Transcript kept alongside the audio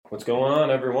What's going on,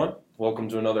 everyone? Welcome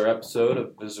to another episode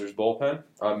of Visitors Bullpen.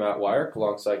 I'm Matt Weyrich,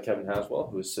 alongside Kevin Haswell,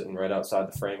 who is sitting right outside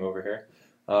the frame over here.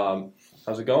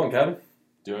 How's it going, Kevin?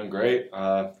 Doing great.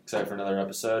 Excited for another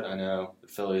episode. I know the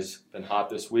Phillies been hot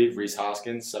this week. Rhys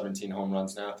Hoskins, 17 home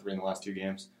runs now, 3 in the last 2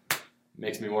 games.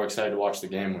 Makes me more excited to watch the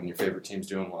game when your favorite team's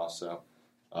doing well. So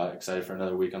excited for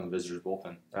another week on the Visitors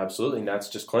Bullpen. Absolutely. Nats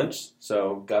just clinched,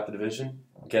 so got the division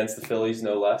against the Phillies,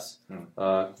 no less.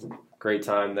 Great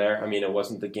time there. I mean, it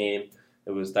wasn't the game.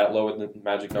 It was that lowered the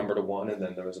magic number to 1, and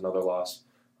then there was another loss.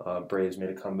 Braves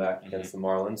made a comeback against the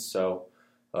Marlins. So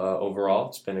overall,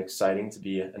 it's been exciting to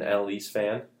be an NL East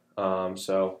fan.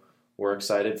 So we're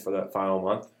excited for that final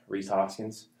month. Rhys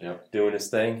Hoskins doing his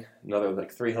thing. Another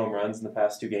 3 home runs in the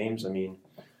past 2 games. I mean,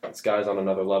 this guy's on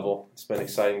another level. It's been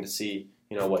exciting to see,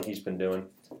 what he's been doing.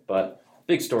 But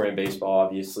big story in baseball,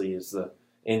 obviously, is the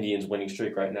Indians' winning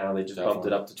streak right now. They just bumped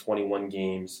it up to 21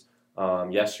 games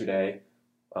yesterday,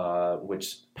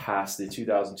 which passed the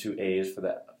 2002 A's for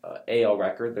the AL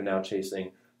record. They're now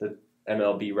chasing the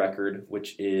MLB record,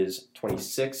 which is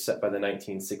 26, set by the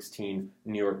 1916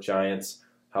 New York Giants.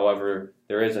 However,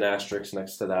 there is an asterisk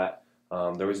next to that.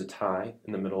 There was a tie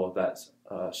in the middle of that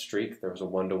streak. There was a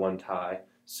 1-1 tie.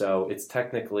 So it's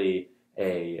technically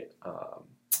a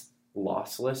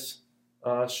lossless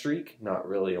streak, not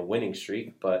really a winning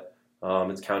streak, but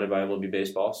it's counted by MLB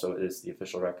baseball, so it is the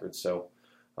official record. So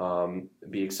it'd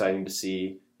be exciting to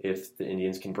see if the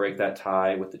Indians can break that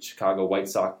tie with the Chicago White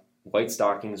Stockings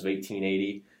of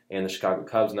 1880 and the Chicago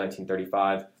Cubs in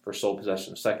 1935 for sole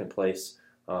possession of second place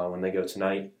when they go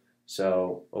tonight.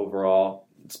 So overall,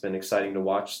 it's been exciting to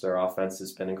watch. Their offense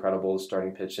has been incredible. The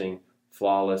starting pitching,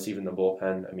 flawless, even the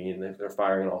bullpen. I mean, they're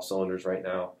firing on all cylinders right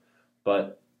now.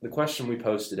 But the question we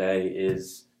posed today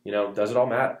is, does it all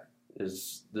matter?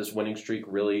 Is this winning streak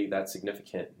really that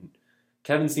significant?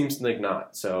 Kevin seems to think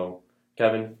not. So,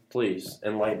 Kevin, please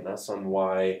enlighten us on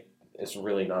why it's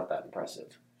really not that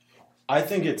impressive. I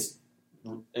think it's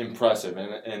impressive,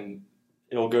 and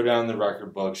it'll go down the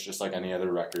record books just like any other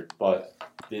record. But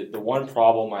the one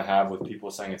problem I have with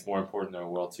people saying it's more important than a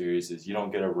World Series is you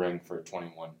don't get a ring for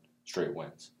 21 straight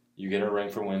wins. You get a ring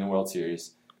for winning the World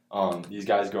Series. These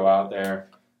guys go out there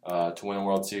to win a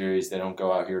World Series. They don't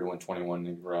go out here to win 21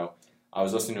 in a row. I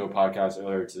was listening to a podcast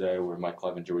earlier today where Mike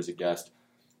Clevenger was a guest.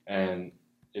 And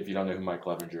if you don't know who Mike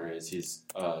Clevenger is, he's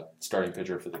a starting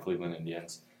pitcher for the Cleveland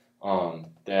Indians.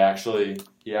 He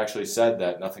actually said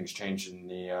that nothing's changed in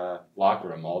the locker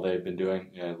room. All they've been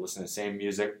doing, listening to the same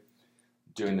music,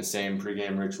 doing the same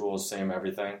pregame rituals, same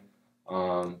everything.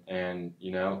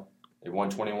 They won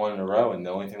 21 in a row, and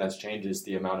the only thing that's changed is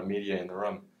the amount of media in the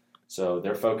room. So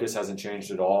their focus hasn't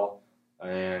changed at all,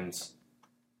 and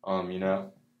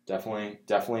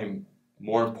definitely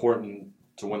more important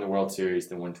to win the World Series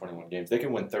than win 21 games. They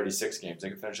can win 36 games. They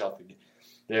can finish out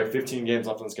they have 15 games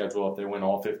left on the schedule. If they win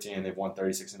all 15, they've won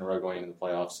 36 in a row going into the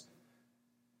playoffs.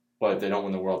 But if they don't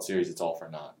win the World Series, it's all for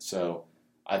naught. So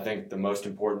I think the most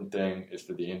important thing is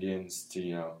for the Indians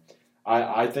to,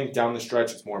 I think down the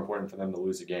stretch it's more important for them to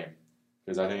lose a game.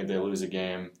 Because I think if they lose a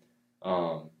game,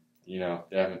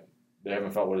 they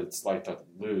haven't felt what it's like to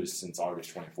lose since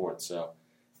August 24th. So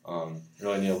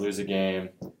really need to lose a game.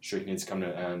 Streak needs to come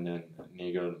to an end, and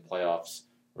need to go to the playoffs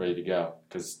ready to go.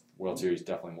 Because World Series is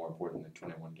definitely more important than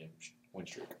 21 game win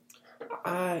streak.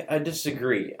 I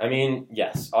disagree. I mean,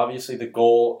 yes, obviously the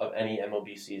goal of any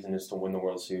MLB season is to win the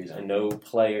World Series, and no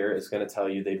player is going to tell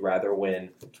you they'd rather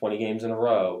win 20 games in a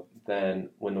row than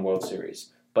win the World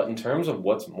Series. But in terms of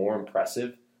what's more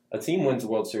impressive, a team wins the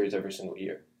World Series every single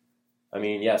year. I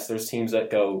mean, yes, there's teams that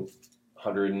go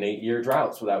 108-year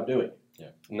droughts without doing it. Yeah.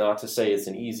 Not to say it's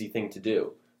an easy thing to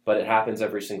do, but it happens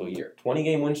every single year.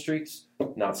 20-game win streaks,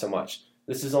 not so much.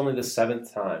 This is only the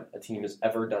 7th time a team has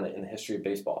ever done it in the history of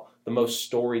baseball, the most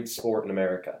storied sport in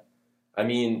America. I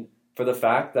mean, for the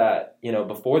fact that,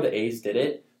 before the A's did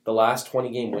it, the last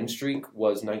 20-game win streak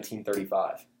was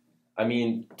 1935. I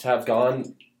mean, to have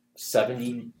gone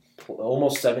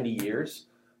almost 70 years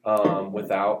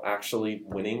without actually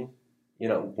winning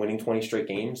 20 straight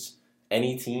games,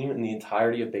 any team in the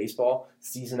entirety of baseball,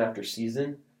 season after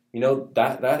season,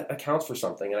 that accounts for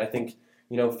something. And I think,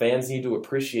 fans need to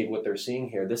appreciate what they're seeing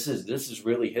here. This is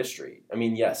really history. I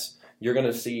mean, yes, you're going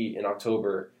to see in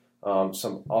October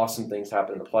some awesome things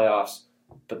happen in the playoffs,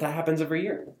 but that happens every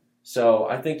year. So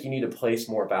I think you need to place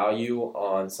more value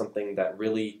on something that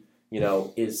really,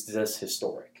 is this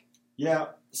historic. Yeah,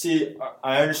 see,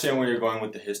 I understand where you're going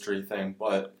with the history thing,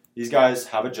 but these guys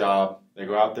have a job. They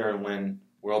go out there and win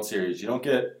World Series. You don't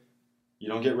get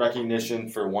recognition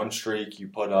for one streak you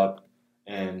put up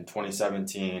in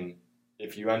 2017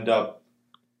 if you end up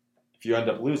if you end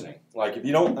up losing. Like, if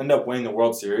you don't end up winning the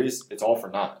World Series, it's all for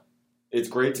naught. It's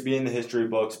great to be in the history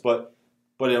books, but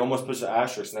it almost puts an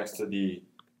asterisk next to the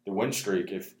win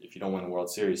streak if you don't win the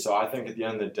World Series. So I think at the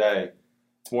end of the day,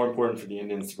 it's more important for the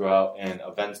Indians to go out and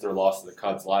avenge their loss to the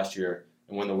Cubs last year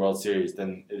and win the World Series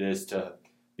than it is to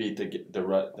beat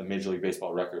the Major League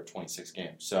Baseball record of 26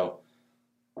 games. So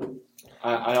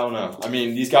I don't know. I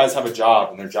mean, these guys have a job,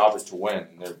 and their job is to win.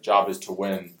 And their job is to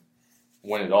win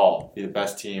it all, be the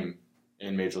best team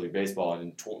in Major League Baseball.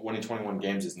 And winning 21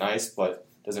 games is nice, but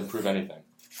doesn't prove anything.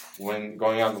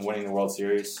 Going out and winning the World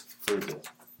Series proves it.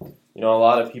 You know, a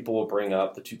lot of people will bring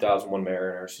up the 2001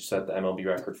 Mariners, who set the MLB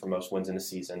record for most wins in a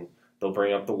season. They'll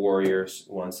bring up the Warriors,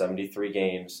 who won 73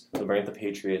 games. They'll bring up the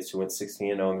Patriots, who went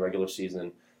 16-0 in the regular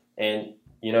season. And,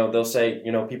 you know, they'll say,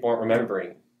 you know, people aren't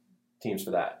remembering teams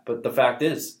for that. But the fact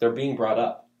is, they're being brought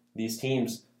up. These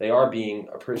teams, they are being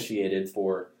appreciated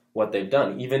for what they've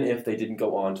done. Even if they didn't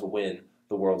go on to win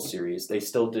the World Series, they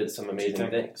still did some amazing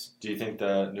things. Do you think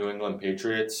the New England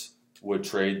Patriots would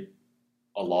trade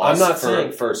a loss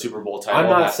for a Super Bowl title? I'm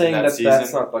not saying that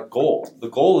that's not the goal. The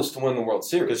goal is to win the World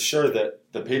Series. Because sure, that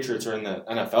the Patriots are in the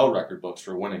NFL record books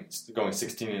for winning, going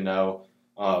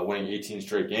 16-0, winning 18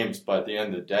 straight games. But at the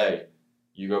end of the day,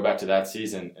 you go back to that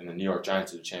season, and the New York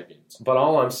Giants are the champions. But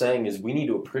all I'm saying is we need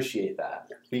to appreciate that.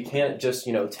 We can't just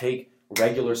take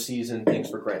regular season things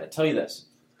for granted. I'll tell you this.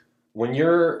 I'm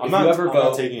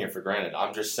not taking it for granted.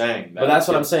 I'm just saying that. But that's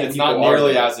what I'm saying. It's not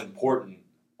nearly as important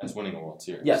as winning a World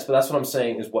Series. Yes, but that's what I'm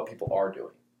saying is what people are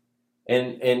doing.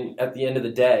 And at the end of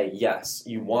the day, yes,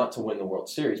 you want to win the World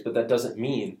Series, but that doesn't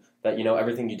mean that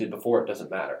everything you did before it doesn't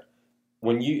matter.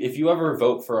 If you ever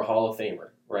vote for a Hall of Famer,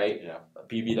 right? Yeah.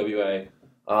 BBWA,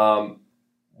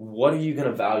 what are you going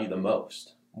to value the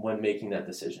most when making that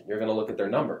decision? You're going to look at their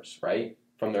numbers, right,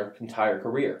 from their entire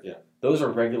career. Yeah. Those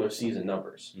are regular season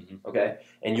numbers, okay?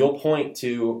 And you'll point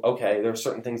to, okay, there are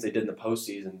certain things they did in the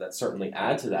postseason that certainly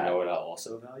add to that. You know what I'll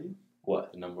also value?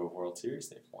 What? The number of World Series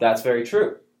they've won. That's very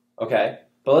true, okay?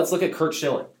 But let's look at Curt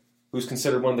Schilling, who's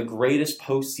considered one of the greatest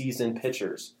postseason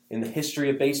pitchers in the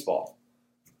history of baseball.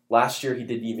 Last year, he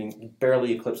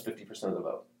barely eclipsed 50% of the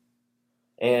vote.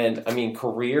 And,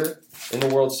 career in the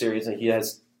World Series, and he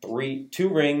has 2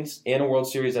 rings and a World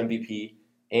Series MVP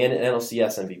and an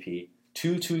NLCS MVP.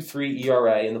 2.23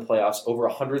 ERA in the playoffs, over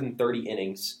 130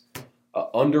 innings,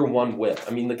 under 1 WHIP.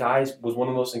 The guy was one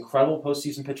of the most incredible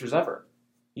postseason pitchers ever.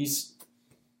 He's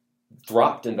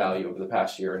dropped in value over the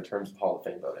past year in terms of Hall of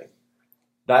Fame voting.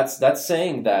 That's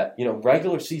saying that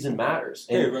regular season matters.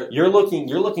 And you're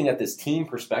looking at this team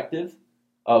perspective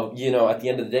of at the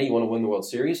end of the day you want to win the World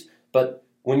Series, but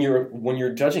when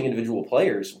you're judging individual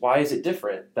players, why is it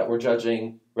different that we're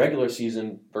judging regular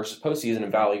season versus postseason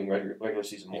and valuing regular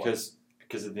season more?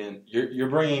 Because at the end, you're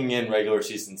bringing in regular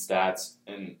season stats,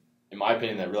 and in my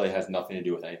opinion, that really has nothing to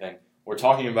do with anything. We're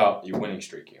talking about your winning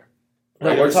streak here.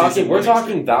 No, we're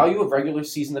talking value of regular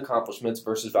season accomplishments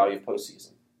versus value of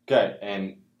postseason. Okay,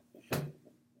 and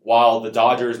while the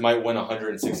Dodgers might win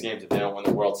 106 games if they don't win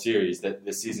the World Series, that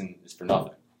this season is for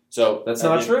nothing. So that's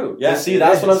not true. Yeah, see,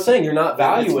 that's what I'm saying. You're not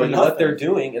valuing what they're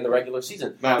doing in the regular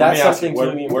season. Matt, that's something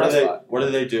to be impressed by. What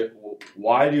do they do?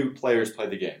 Why do players play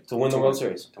the game? To win the World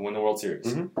Series. To win the World Series.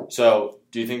 Mm-hmm. So,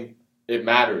 do you think it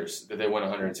matters that they win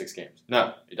 106 games?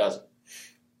 No, it doesn't.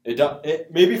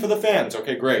 It maybe for the fans,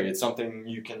 okay, great. It's something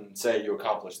you can say you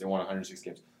accomplished. They won 106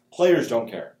 games. Players don't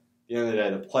care. At the end of the day,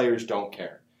 the players don't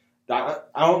care. I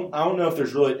don't know if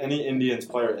there's really any Indians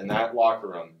player in that locker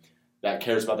room that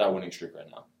cares about that winning streak right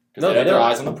now. Because they have their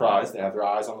eyes on the prize. They have their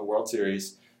eyes on the World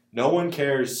Series. No one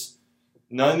cares.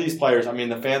 None of these players,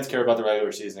 the fans care about the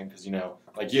regular season because,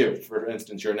 like you, for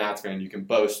instance, you're a Nats fan. You can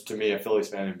boast to me, a Phillies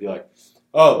fan, and be like,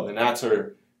 oh, the Nats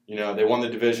are, they won the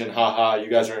division. Ha-ha, you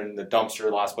guys are in the dumpster,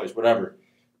 last place, whatever.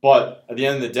 But at the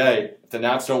end of the day, if the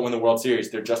Nats don't win the World Series,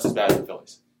 they're just as bad as the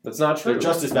Phillies. That's not true. They're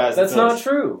just as bad as the Phillies. That's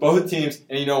not true. Both teams,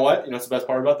 and you know what? You know what's the best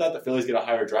part about that? The Phillies get a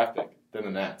higher draft pick than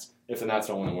the Nats if the Nats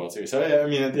don't win the World Series. So, at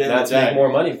the end of the Nats day, make more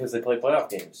money because they play playoff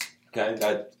games. Okay,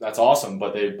 that's awesome,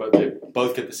 but they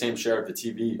both get the same share of the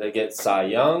TV. They get Cy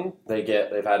Young. They've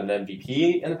had an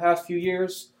MVP in the past few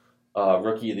years.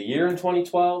 Rookie of the Year in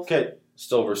 2012. Okay,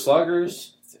 Silver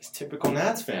Sluggers. It's typical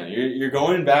Nats fan. You're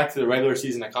going back to the regular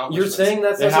season accomplishments. You're saying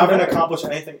they haven't accomplished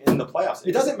anything in the playoffs.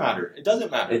 It doesn't matter.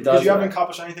 Because you haven't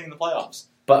accomplished anything in the playoffs.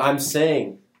 But I'm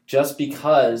saying just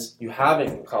because you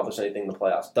haven't accomplished anything in the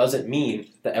playoffs doesn't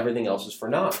mean that everything else is for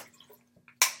naught.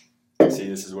 See,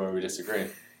 this is where we disagree.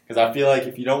 Because I feel like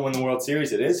if you don't win the World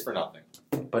Series, it is for nothing.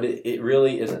 But it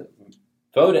really isn't.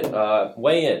 Vote it.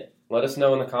 Weigh in. Let us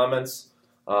know in the comments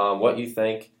what you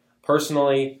think.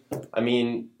 Personally,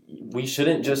 we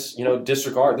shouldn't just,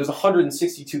 disregard. There's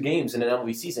 162 games in an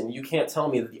MLB season. You can't tell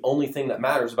me that the only thing that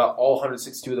matters about all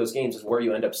 162 of those games is where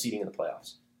you end up seeding in the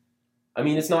playoffs. I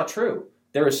mean, it's not true.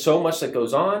 There is so much that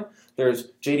goes on.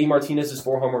 There's J.D. Martinez's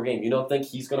 4-homer game. You don't think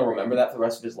he's going to remember that for the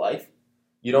rest of his life?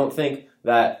 You don't think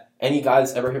that any guy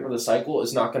that's ever hit with a cycle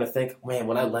is not going to think, man,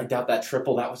 when I legged out that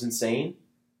triple, that was insane?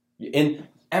 And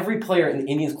every player in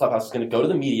the Indians clubhouse is going to go to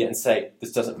the media and say,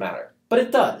 this doesn't matter. But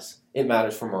it does. It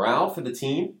matters for morale for the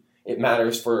team. It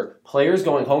matters for players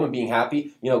going home and being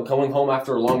happy, going home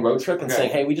after a long road trip and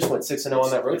saying, hey, we just went 6-0 on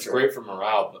that road trip. It's great for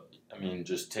morale, but,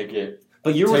 just take it.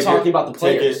 But you were talking about the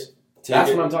players.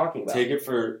 That's what I'm talking about. Take it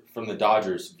from the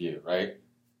Dodgers' view, right?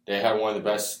 They had one of the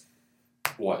best,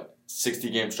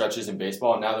 60-game stretches in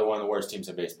baseball, and now they're one of the worst teams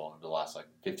in baseball over the last,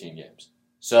 15 games.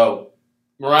 So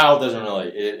morale doesn't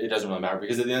really matter,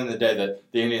 because at the end of the day,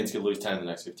 the Indians could lose 10 in the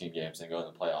next 15 games and go in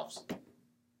the playoffs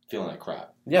feeling like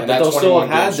crap. Yeah, but they'll still have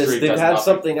had this. They've had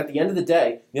something at the end of the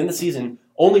day, the end of the season,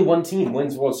 only one team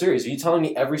wins World Series. Are you telling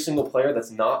me every single player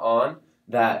that's not on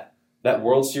that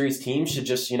World Series team should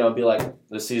just, be like,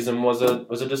 this season was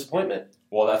a disappointment?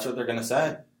 Well, that's what they're going to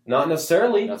say. Not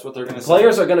necessarily. That's what they're going to say.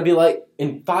 Players are going to be like,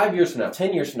 in 5 years from now,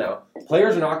 10 years from now,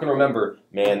 players are not going to remember,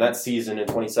 man, that season in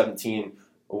 2017,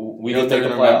 we didn't make the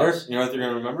playoffs. You know what they're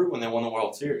going to remember? When they won the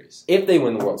World Series. If they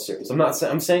win the World Series.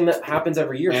 I'm saying that happens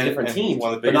every year for different teams.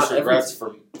 One of the biggest regrets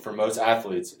for most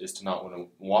athletes is to not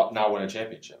win a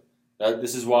championship.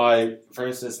 This is why, for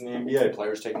instance, in the NBA,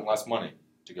 players taking less money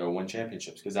to go win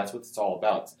championships, because that's what it's all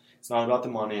about. It's not about the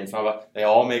money. It's not about. They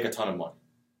all make a ton of money.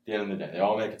 At the end of the day, they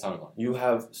all make a ton of money. You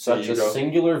have such a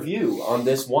singular view on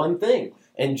this one thing,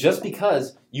 and just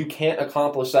because you can't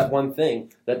accomplish that one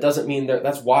thing, that doesn't mean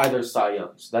that's why there's Cy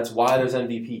Youngs. That's why there's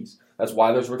MVPs. That's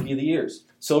why there's Rookie of the Years,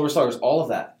 Silver Stars, all of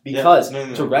that. Because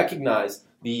to recognize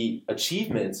the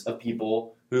achievements of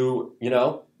people who,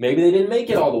 maybe they didn't make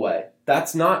it all the way.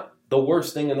 That's not the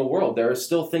worst thing in the world. There are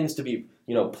still things to be,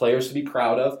 players to be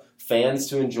proud of, fans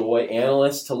to enjoy,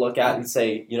 analysts to look at and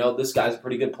say, this guy's a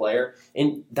pretty good player.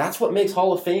 And that's what makes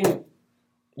Hall of Fame,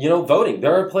 voting.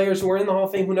 There are players who are in the Hall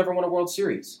of Fame who never won a World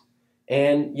Series.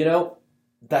 And,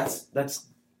 that's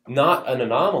not an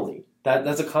anomaly.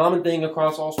 That's a common thing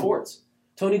across all sports.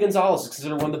 Tony Gonzalez is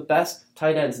considered one of the best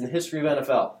tight ends in the history of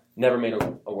NFL. Never made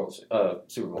a World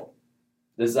Super Bowl.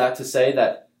 Is that to say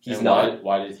that he's not?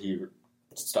 Why did he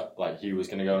stop? He was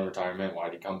going to go in retirement. Why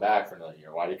did he come back for another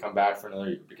year? Why did he come back for another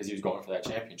year? Because he was going for that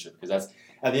championship. Because that's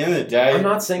at the end of the day. I'm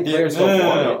not saying players don't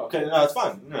want it. Okay, no, it's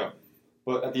fine. No,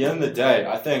 but at the end of the day,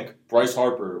 I think Bryce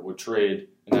Harper would trade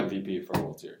an MVP for a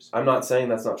World Series. I'm not saying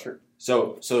that's not true.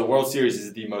 So the World Series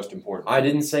is the most important. I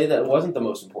didn't say that it wasn't the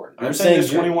most important. I'm saying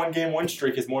this 21-game win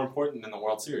streak is more important than the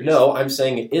World Series. No, I'm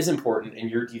saying it is important, and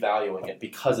you're devaluing it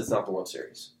because it's not the World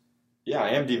Series. Yeah, I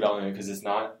am devaluing it because it's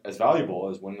not as valuable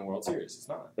as winning the World Series. It's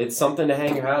not. It's something to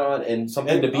hang your hat on and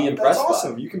something to be impressed by. That's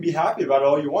awesome. You can be happy about it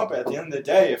all you want, but at the end of the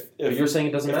day, if you're saying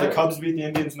it doesn't matter. If the Cubs beat the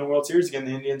Indians in the World Series again,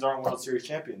 the Indians aren't World Series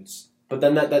champions. But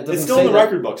then that doesn't. It's still in the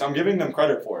record books. I'm giving them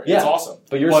credit for it. Yeah. It's awesome.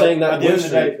 But you're saying that at the end of the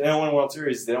day, they don't win a World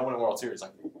Series. They don't win a World Series.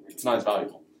 It's not as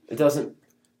valuable. It doesn't.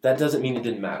 That doesn't mean it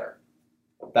didn't matter.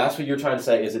 That's what you're trying to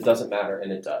say. Is it doesn't matter, and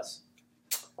it does.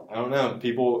 I don't know.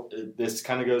 This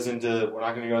kind of goes into, we're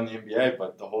not going to go in the NBA,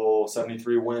 but the whole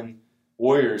 73-win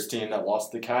Warriors team that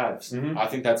lost the Cavs. Mm-hmm. I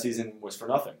think that season was for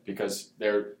nothing because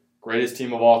they're greatest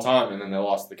team of all time, and then they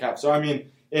lost the Cavs. So, I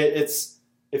mean, it's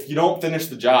if you don't finish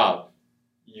the job,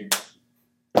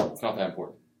 it's not that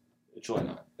important. It's really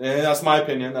not. And that's my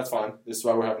opinion. That's fine. This is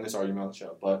why we're having this argument on the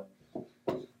show. But,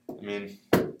 I mean,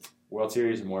 World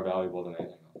Series are more valuable than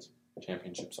anything else.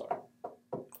 Championships are.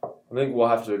 I think we'll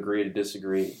have to agree to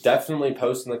disagree. Definitely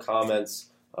post in the comments.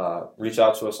 Reach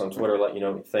out to us on Twitter. Let you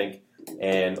know what you think.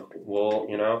 And we'll,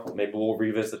 maybe we'll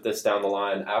revisit this down the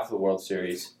line after the World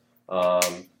Series.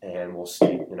 And we'll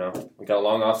see, We've got a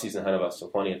long offseason ahead of us, so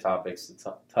plenty of topics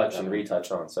to touch and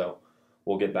retouch on. So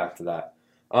we'll get back to that.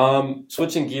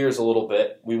 Switching gears a little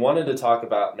bit, we wanted to talk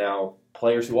about now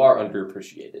players who are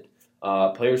underappreciated.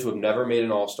 Players who have never made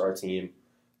an all-star team.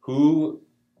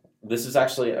 This is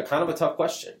actually a kind of a tough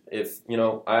question. If,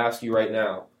 I ask you right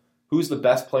now, who's the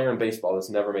best player in baseball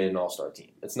that's never made an all-star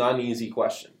team? It's not an easy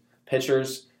question.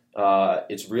 Pitchers,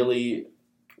 it's really,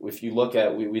 if you look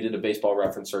at, we did a baseball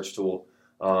reference search tool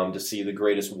to see the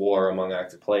greatest WAR among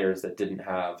active players that didn't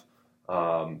have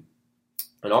an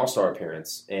all-star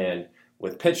appearance. And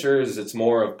with pitchers, it's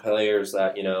more of players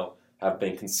that, have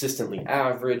been consistently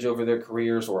average over their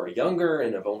careers or are younger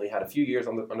and have only had a few years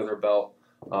under their belt.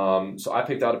 So I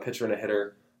picked out a pitcher and a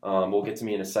hitter. We'll get to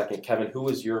me in a second. Kevin, who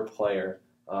is your player,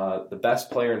 the best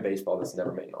player in baseball that's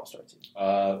never made an all-star team?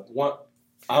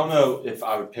 I don't know if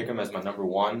I would pick him as my number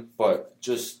one, but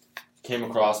just came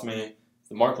across me.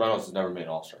 Mark Reynolds has never made an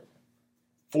All-Star game.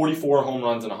 44 home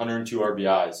runs and 102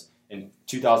 RBIs in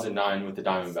 2009 with the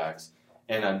Diamondbacks,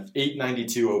 and an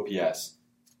 892 OPS,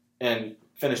 and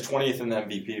finished 20th in the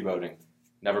MVP voting.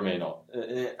 Never made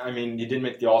it. I mean, he didn't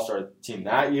make the All-Star team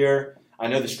that year. I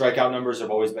know the strikeout numbers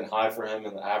have always been high for him,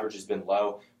 and the average has been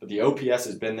low, but the OPS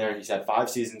has been there. He's had 5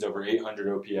 seasons over 800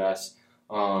 OPS,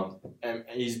 and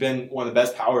he's been one of the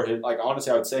best power hitters. Like,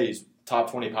 honestly, I would say he's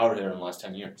top 20 power hitter in the last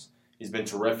 10 years. He's been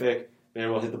terrific, been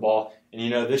able to hit the ball,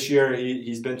 and this year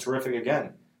he's been terrific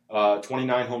again.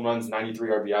 29 home runs, 93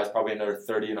 RBIs, probably another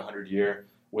 30 in a 100 year,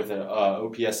 with an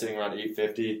OPS sitting around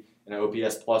 850 and an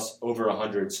OPS plus over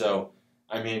 100. So,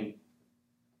 I mean,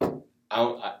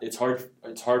 it's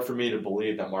hard for me to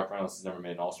believe that Mark Reynolds has never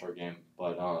made an All-Star game,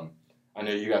 but I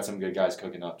know you got some good guys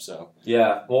cooking up. So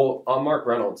yeah, well, on Mark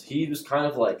Reynolds, he was kind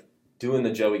of like doing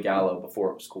the Joey Gallo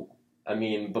before it was cool. I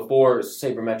mean, before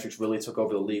sabermetrics really took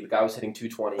over the league, the guy was hitting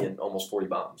 220 and almost 40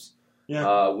 bombs.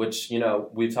 Yeah. Which,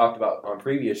 we've talked about on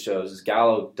previous shows, is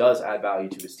Gallo does add value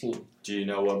to his team. Do you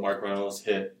know what Mark Reynolds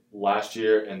hit last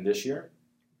year and this year?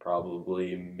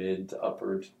 Probably mid to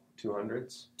upper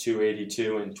 200s.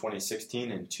 282 in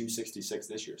 2016 and 266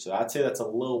 this year. So I'd say that's a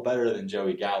little better than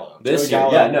Joey Gallo. This year?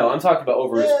 Gallo, yeah, no, I'm talking about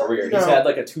over his career. He's had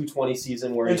like a 220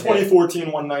 season where in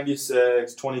 2014,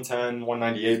 196, 2010,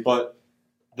 198, but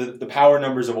the power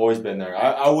numbers have always been there.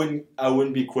 I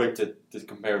wouldn't be quick to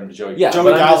compare him to Joey. Yeah,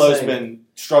 Joey Gallo's been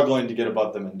struggling to get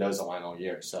above the Mendoza line all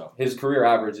year. So his career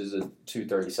average is a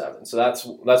 237. So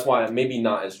that's why maybe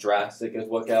not as drastic as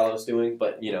what Gallo's doing,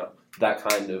 but that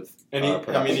kind of. And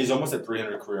he's almost at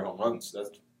 300 career home runs.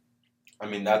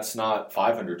 That's not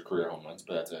 500 career home runs,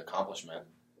 but that's an accomplishment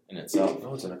in itself.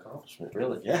 Oh, it's an accomplishment,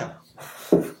 really? Yeah.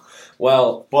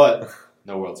 Well, but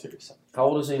no World Series. How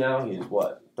old is he now? He's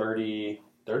what, 34.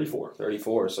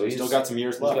 34. So he's still got some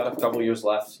years left. He's got a couple years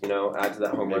left, add to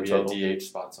that home run total. Maybe a DH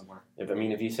spot somewhere.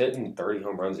 If he's hitting 30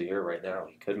 home runs a year right now,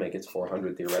 he could make it to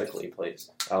 400 theoretically. He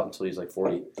plays out until he's like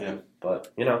 40. Yeah.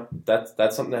 But,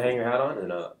 that's something to hang your hat on,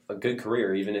 and a good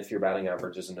career, even if your batting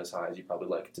average isn't as high as you probably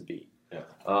like it to be. Yeah.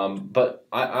 But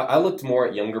I looked more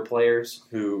at younger players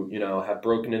who, have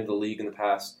broken into the league in the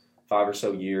past 5 or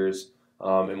so years.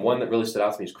 And one that really stood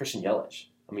out to me is Christian Yelich.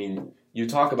 I mean, you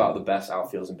talk about the best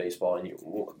outfields in baseball, and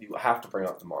you have to bring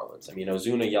up the Marlins. I mean,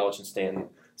 Ozuna, Yelich, and Stanton,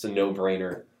 it's a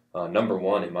no-brainer. Number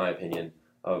one, in my opinion,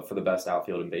 for the best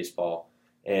outfield in baseball.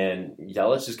 And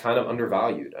Yelich is kind of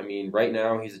undervalued. I mean, right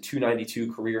now, he's a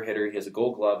 292 career hitter. He has a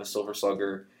Gold Glove, a Silver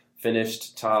Slugger,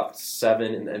 finished top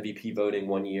 7 in the MVP voting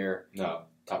one year. No,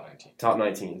 top 19. Top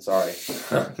 19, sorry.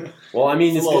 Well, I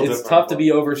mean, it's tough to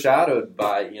be overshadowed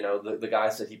by, the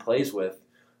guys that he plays with.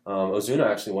 Ozuna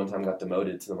actually one time got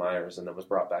demoted to the minors and then was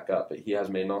brought back up, but he has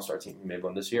made an All-Star team. He made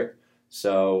one this year.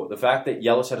 So the fact that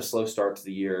Yelich had a slow start to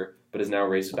the year, but has now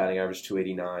raised his batting average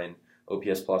 289,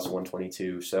 OPS plus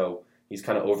 122. So he's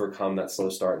kind of overcome that slow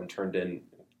start and turned in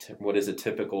what is a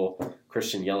typical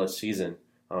Christian Yelich season.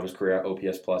 His career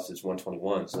OPS plus is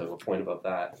 121, so a point above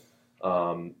that.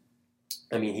 I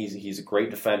mean, he's a great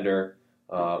defender.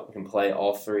 Can play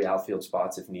all 3 outfield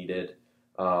spots if needed.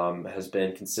 Has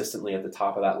been consistently at the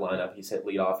top of that lineup. He's hit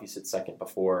leadoff. He's hit second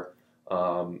before.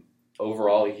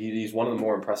 Overall, he's one of the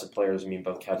more impressive players. I mean,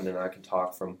 both Kevin and I can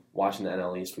talk from watching the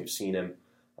NL East. We've seen him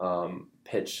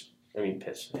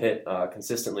hit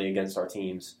consistently against our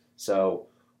teams. So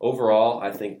overall,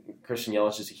 I think Christian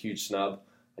Yelich is a huge snub.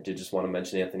 I did just want to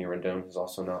mention Anthony Rendon, who's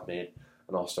also not made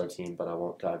an All-Star team, but I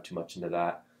won't dive too much into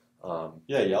that.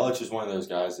 Yelich is one of those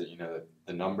guys that,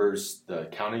 the numbers, the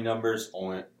counting numbers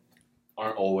aren't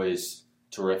always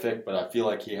terrific, but I feel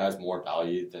like he has more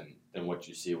value than what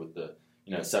you see with the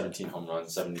 17 home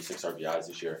runs, 76 RBIs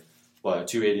this year, but a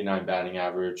 289 batting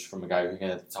average from a guy who can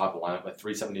hit the top of the lineup, like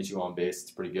 372 on base,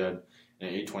 it's pretty good, and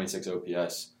an 826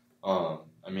 OPS.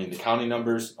 I mean, the counting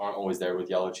numbers aren't always there with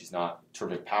Yelich. He's not a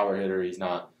terrific power hitter. He's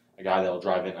not a guy that'll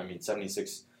drive in. I mean,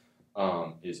 76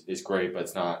 is great, but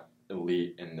it's not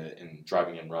elite in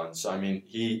driving in runs. So I mean,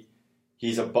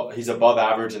 he's above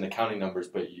average in the counting numbers,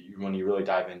 but when you really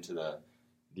dive into the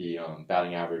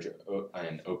batting average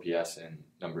and OPS and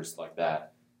numbers like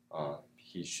that,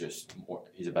 he's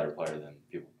a better player than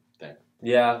people think.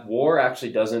 Yeah, WAR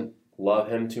actually doesn't love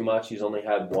him too much. He's only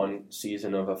had one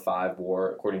season of a 5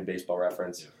 WAR, according to Baseball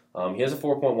Reference. Yeah. He has a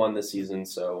 4.1 this season,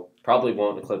 so probably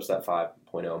won't eclipse that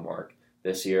 5.0 mark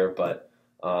this year, but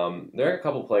there are a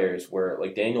couple players where,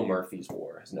 like Daniel Murphy's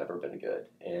WAR has never been good,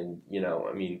 and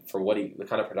I mean, for the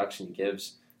kind of production he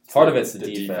gives, part of it's the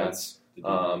defense.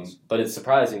 But it's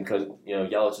surprising because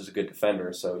Yelich is a good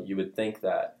defender, so you would think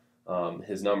that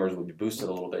his numbers would be boosted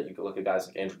a little bit. You could look at guys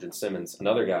like Andrew Simmons,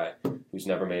 another guy who's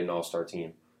never made an All-Star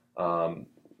team.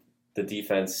 The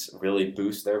defense really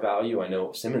boosts their value. I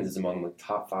know Simmons is among the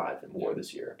top 5 in WAR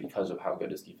this year because of how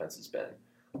good his defense has been.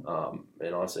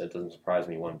 And honestly, it doesn't surprise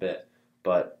me one bit.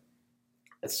 But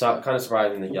it's kind of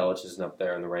surprising that Yelich isn't up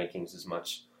there in the rankings as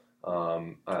much.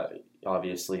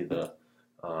 Obviously, the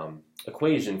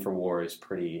equation for WAR is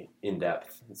pretty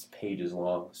in-depth. It's pages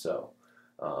long, so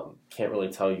can't really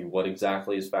tell you what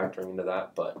exactly is factoring into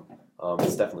that, but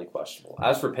it's definitely questionable.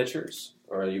 As for pitchers,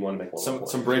 or you want to make one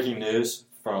some breaking news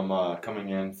from coming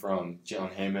in from John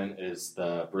Heyman is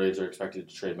the Braves are expected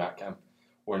to trade Matt Kemp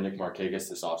or Nick Markakis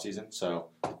this offseason. So,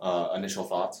 initial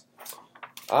thoughts?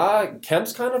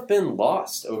 Kemp's kind of been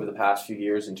lost over the past few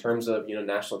years in terms of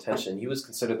national attention. He was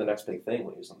considered the next big thing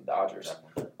when he was on the Dodgers,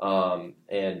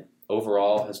 and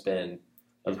overall has been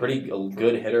a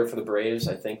good hitter for the Braves.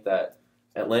 I think that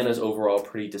Atlanta's overall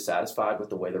pretty dissatisfied with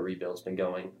the way the rebuild's been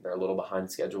going. They're a little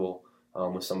behind schedule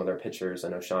with some of their pitchers. I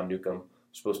know Sean Newcomb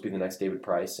was supposed to be the next David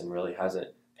Price and really hasn't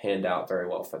panned out very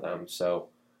well for them. So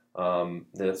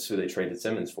that's who they traded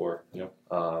Simmons for. Yep.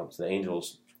 So the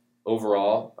Angels.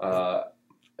 Overall,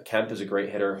 Kemp is a great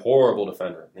hitter, horrible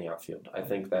defender in the outfield. I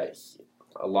think that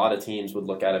a lot of teams would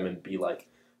look at him and be like,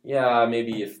 yeah,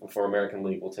 maybe if for American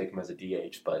League we'll take him as a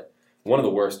DH, but one of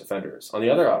the worst defenders. On the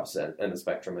other opposite end of the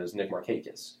spectrum is Nick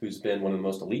Markakis, who's been one of the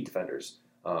most elite defenders,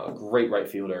 a great right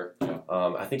fielder.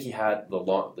 I think he had one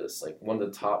of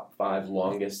the top 5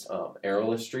 longest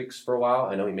errorless streaks for a while.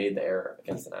 I know he made the error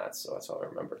against the Nats, so that's all I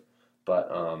remember.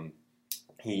 But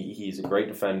he's a great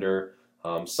defender.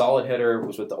 Solid hitter,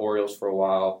 was with the Orioles for a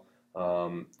while,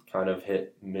 kind of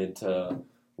hit mid to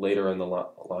later in the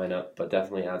lineup, but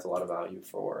definitely adds a lot of value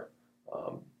for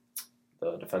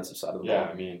the defensive side of the ball. Yeah,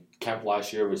 I mean, Kemp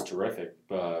last year was terrific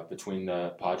between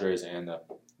the Padres and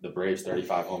the Braves,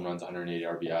 35 home runs, 180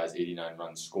 RBIs, 89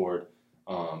 runs scored,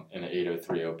 and an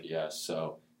 803 OPS.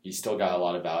 So he's still got a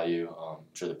lot of value. I'm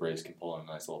sure the Braves can pull in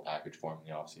a nice little package for him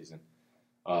in the offseason.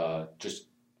 Just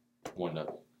wanted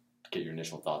to get your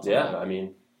initial thoughts on that. Yeah, I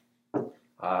mean,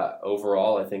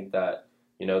 overall, I think that,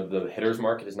 the hitters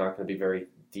market is not going to be very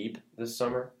deep this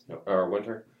summer or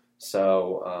winter.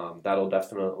 So that'll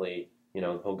definitely,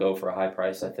 he'll go for a high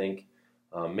price, I think.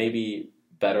 Maybe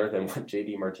better than what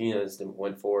J.D. Martinez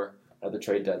went for at the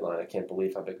trade deadline. I can't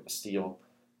believe how big of a steal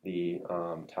the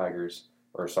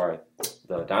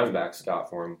Diamondbacks got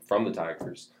for him from the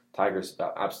Tigers. Tigers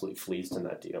got absolutely fleeced in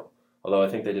that deal. Although I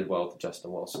think they did well with the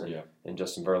Justin Wilson and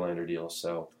Justin Verlander deals.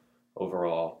 So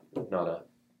overall, not a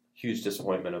huge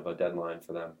disappointment of a deadline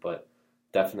for them, but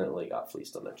definitely got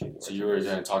fleeced on that J.D. So you were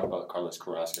going to talk about Carlos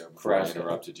Carrasco before I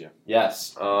interrupted you.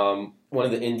 Yes. One of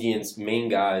the Indians' main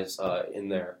guys in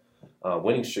their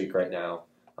winning streak right now.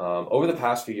 Over the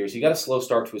past few years, he got a slow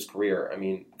start to his career. I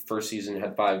mean, first season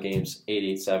had 5 games,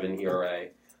 8.87 ERA.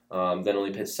 Then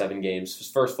only pitched 7 games.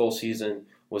 His first full season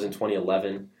was in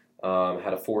 2011.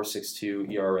 Had a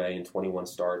 4.62 ERA in 21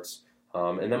 starts,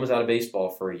 and then was out of baseball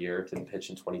for a year. Didn't pitch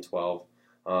in 2012.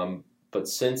 But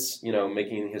since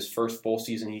making his first full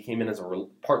season, he came in as a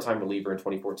part-time reliever in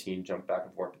 2014. Jumped back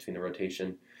and forth between the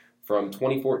rotation. From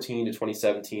 2014 to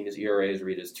 2017, his ERAs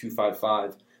read as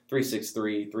 2.55,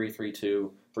 3.63,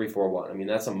 3.32, 3.41. I mean,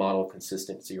 that's a model of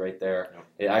consistency right there. Yep.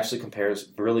 It actually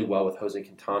compares really well with Jose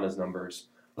Quintana's numbers,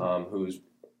 who's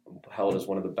held as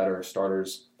one of the better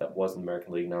starters that was in the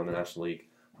American League, now in the National League,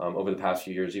 over the past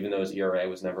few years. Even though his ERA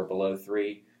was never below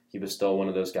 3, he was still one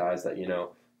of those guys that,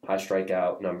 high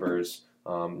strikeout numbers,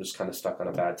 just kind of stuck on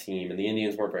a bad team. And the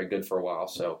Indians weren't very good for a while,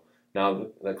 so now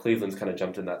that Cleveland's kind of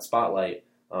jumped in that spotlight,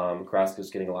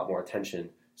 Carrasco's getting a lot more attention.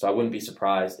 So I wouldn't be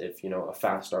surprised if, a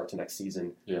fast start to next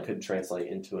season could translate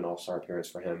into an all-star appearance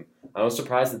for him. I was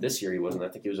surprised that this year he wasn't. I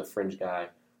think he was a fringe guy.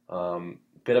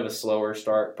 Bit of a slower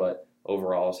start, but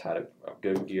overall has had a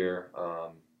good year.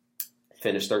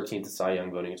 Finished 13th in Cy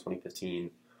Young voting in 2015.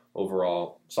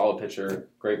 Overall, solid pitcher,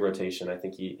 great rotation. I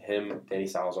think him, Danny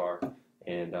Salazar,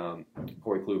 and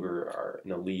Corey Kluber are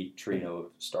an elite trio of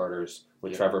starters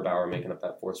with Trevor Bauer making up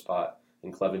that 4th spot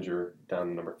and Clevenger down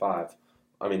to number 5.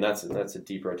 I mean, that's a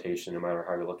deep rotation no matter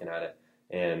how you're looking at it.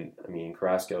 And, I mean,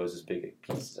 Carrasco is as big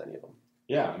a piece as any of them.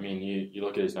 Yeah, I mean, you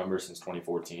look at his numbers since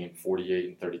 2014,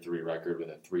 48-33 record with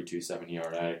a 3.27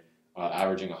 ERA.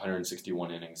 Averaging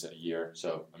 161 innings a year.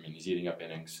 So, I mean, he's eating up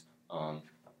innings.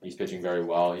 He's pitching very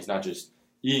well. He's not just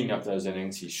eating up those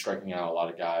innings. He's striking out a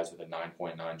lot of guys with a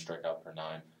 9.9 strikeout per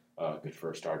 9. Good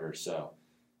for a starter. So,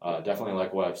 definitely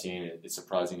like what I've seen. It's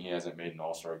surprising he hasn't made an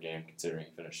all-star game considering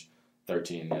he finished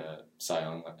 13 in the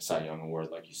Cy Young Award,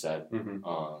 like you said.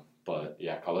 Mm-hmm. But,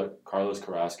 yeah, Carlos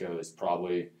Carrasco is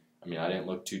probably I mean, I didn't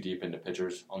look too deep into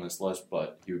pitchers on this list,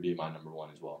 but he would be my number one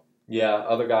as well. Yeah,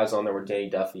 other guys on there were Danny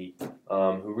Duffy,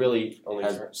 who really only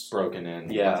has broken in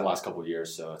the last couple of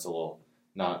years, so it's a little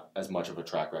not as much of a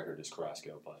track record as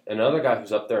Carrasco. But another guy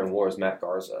who's up there in WAR is Matt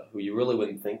Garza, who you really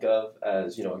wouldn't think of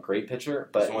as a great pitcher,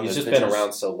 but he's just been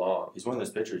around so long. He's one of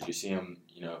those pitchers you see him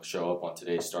show up on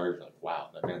today's starter, you're like, wow,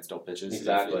 that man still pitches.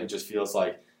 Exactly. It just feels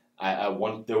like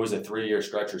there was a 3-year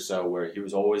stretch or so where he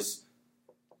was always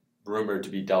rumored to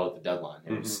be dealt at the deadline.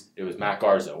 It was Matt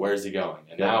Garza. Where is he going?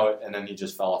 And then he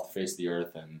just fell off the face of the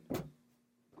earth, and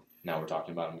now we're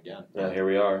talking about him again. Yeah, here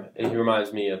we are. And he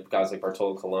reminds me of guys like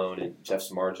Bartolo Colon and Jeff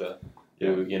Samardzija,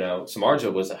 who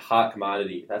Samardzija was a hot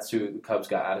commodity. That's who the Cubs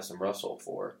got Addison Russell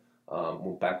for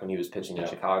back when he was pitching in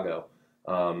Chicago.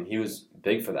 He was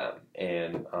big for them,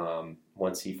 and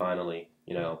once he finally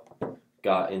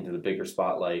got into the bigger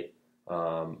spotlight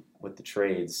with the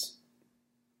trades,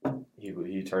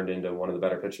 he turned into one of the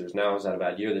better pitchers. Now he's had a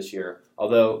bad year this year.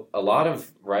 Although a lot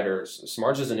of writers,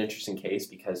 Samardzija is an interesting case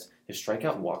because his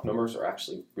strikeout and walk numbers are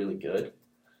actually really good,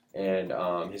 and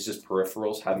his just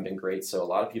peripherals haven't been great. So a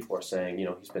lot of people are saying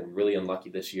he's been really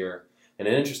unlucky this year. And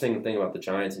an interesting thing about the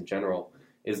Giants in general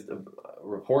is the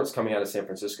reports coming out of San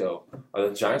Francisco are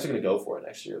the Giants are going to go for it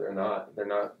next year. They're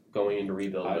not going into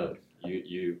rebuild mode.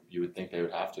 You would think they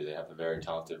would have to. They have a very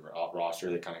talented roster.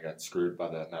 They kind of got screwed by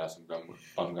the Madison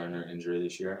Bumgarner injury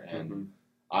this year, and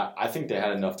I think they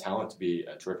had enough talent to be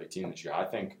a terrific team this year. I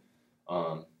think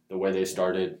the way they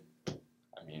started.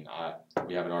 I mean,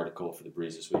 we have an article for the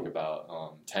Breeze this week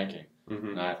about tanking,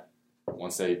 and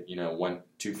once they went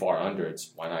too far under,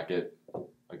 it's why not get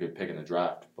a good pick in the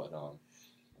draft. But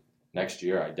next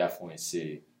year, I definitely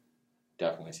see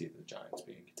the Giants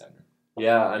being a contender.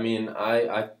 Yeah, I mean,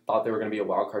 I thought they were going to be a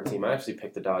wild card team. I actually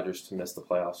picked the Dodgers to miss the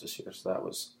playoffs this year, so that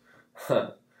was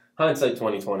hindsight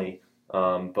 2020.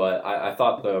 But I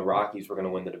thought the Rockies were going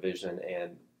to win the division,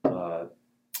 and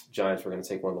Giants were going to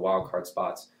take one of the wild card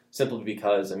spots simply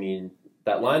because, I mean,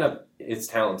 that lineup is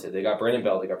talented. They got Brandon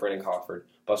Bell, they got Brandon Crawford,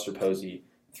 Buster Posey,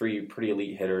 3 pretty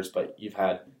elite hitters, but you've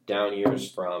had down years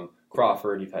from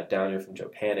Crawford, you've had down year from Joe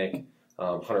Panik.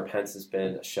 Hunter Pence has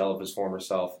been a shell of his former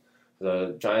self.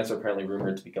 The Giants are apparently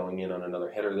rumored to be going in on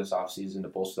another hitter this offseason to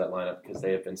bolster that lineup because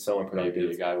they have been so unproductive. Maybe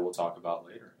the guy we'll talk about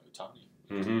later,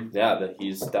 Ohtani. Yeah,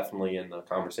 he's definitely in the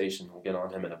conversation. We'll get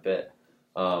on him in a bit.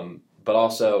 But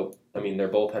also, I mean, their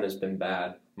bullpen has been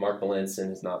bad. Mark Melanson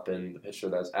has not been the pitcher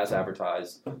that's as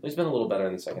advertised. He's been a little better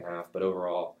in the second half, but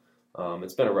overall,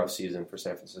 it's been a rough season for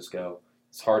San Francisco.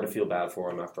 It's hard to feel bad for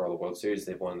them after all the World Series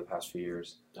they've won in the past few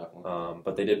years. Definitely.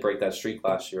 But they did break that streak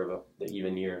last year of the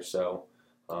even year, so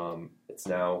it's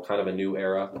now kind of a new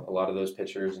era. A lot of those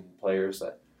pitchers and players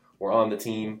that were on the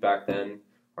team back then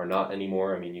are not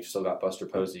anymore. I mean, you've still got Buster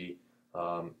Posey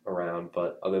around,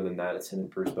 but other than that, it's him and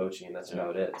Bruce Bochy, and that's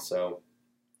about it. So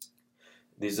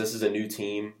this is a new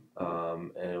team,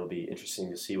 and it'll be interesting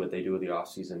to see what they do with the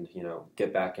offseason to,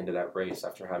 get back into that race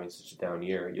after having such a down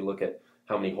year. You look at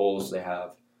how many holes they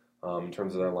have in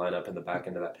terms of their lineup and the back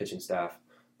end of that pitching staff.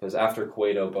 Because after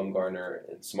Cueto, Bumgarner,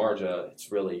 and Samardzija,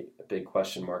 it's really a big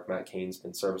question mark. Matt Cain's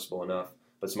been serviceable enough,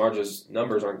 but Samardzija's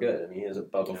numbers aren't good. I mean, he has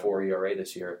above a 4 ERA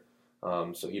this year.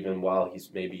 So even while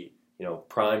he's maybe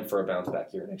primed for a bounce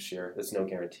back year next year, that's no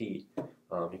guarantee.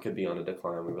 He could be on a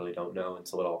decline. We really don't know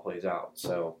until it all plays out.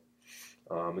 So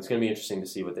it's going to be interesting to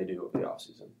see what they do over the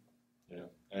offseason. Yeah,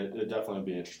 it'd definitely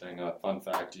be interesting. Fun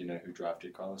fact, do you know who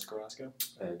drafted Carlos Carrasco?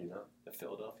 I do not. The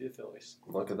Philadelphia Phillies.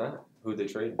 Look at that. Who'd they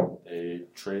trade? They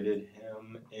traded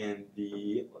him in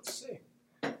the, let's see.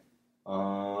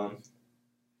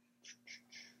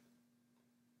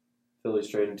 Phillies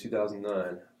traded in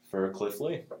 2009. For Cliff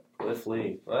Lee. Cliff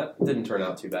Lee. Well, that didn't turn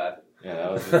out too bad.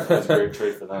 Yeah, that was a great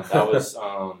trade for them. That was,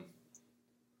 I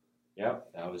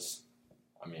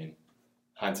mean,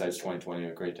 hindsight's 2020.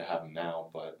 Great to have him now,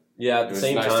 but yeah, at the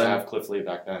same time, it was nice to have Cliff Lee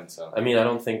back then. So I mean, I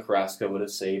don't think Carrasco would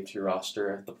have saved your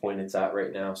roster at the point it's at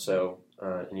right now. So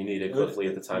and you needed Cliff Lee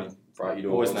at the time, brought you to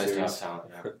a World Series. Always nice to have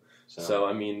talent. Yeah. So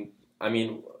I mean,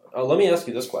 let me ask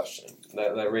you this question.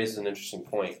 That raises an interesting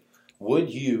point.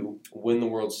 Would you win the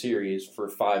World Series for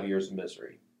 5 years of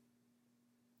misery?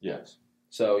 Yes.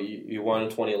 So you won in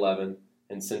 2011,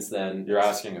 and since then... You're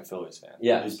asking a Phillies fan.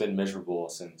 Yeah. Who's been miserable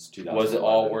since 2011. Was it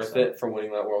all worth it for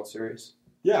winning that World Series?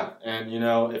 Yeah, and,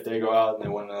 if they go out and they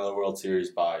win another World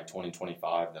Series by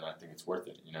 2025, then I think it's worth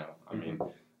it, I mean,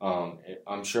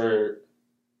 I'm sure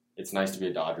it's nice to be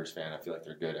a Dodgers fan. I feel like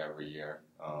they're good every year.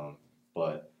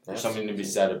 But there's something to be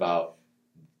said about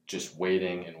just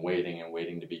waiting and waiting and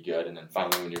waiting to be good, and then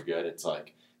finally when you're good, it's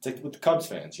like with the Cubs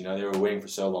fans, they were waiting for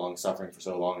so long, suffering for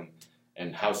so long,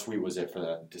 And how sweet was it for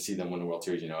them to see them win the World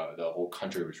Series? The whole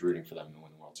country was rooting for them to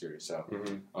win the World Series. So,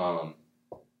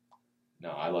 no,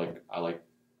 I like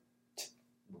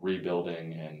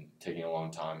rebuilding and taking a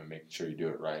long time and making sure you do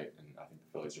it right. And I think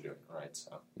the Phillies are doing it right.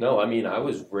 So. No, I mean, I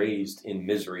was raised in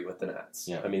misery with the Nats.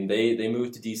 Yeah. I mean, they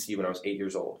moved to D.C. when I was 8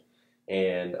 years old.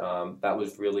 And that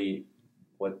was really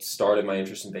what started my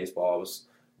interest in baseball. I was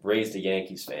raised a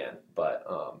Yankees fan, but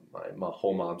my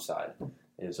whole mom's side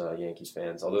is Yankees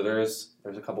fans. Although there's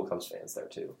a couple Cubs fans there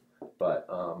too. But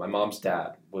my mom's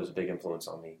dad was a big influence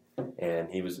on me, and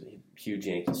he was a huge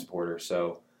Yankee supporter.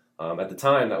 So at the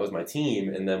time, that was my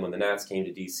team. And then when the Nats came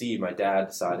to D.C., my dad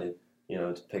decided,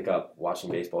 to pick up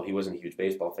watching baseball. He wasn't a huge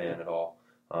baseball fan at all,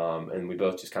 and we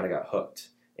both just kind of got hooked.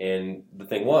 And the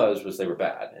thing was they were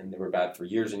bad, and they were bad for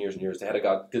years and years and years. They had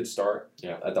a good start.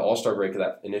 Yeah. At the All-Star break of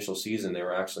that initial season, they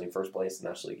were actually in first place in the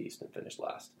National League East and finished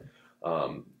last.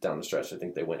 Down the stretch, I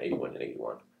think they went 81 and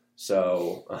 81.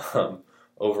 So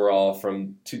overall,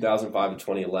 from 2005 to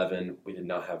 2011, we did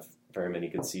not have very many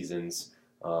good seasons.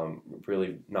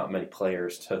 Really not many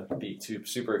players to be too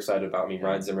super excited about. I mean,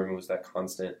 Ryan Zimmerman was that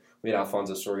constant. We had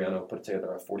Alfonso Soriano put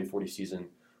together a 40-40 season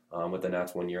with the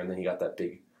Nats one year, and then he got that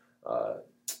big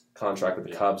contract with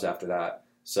the Cubs after that.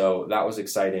 So that was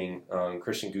exciting.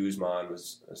 Christian Guzman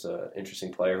was an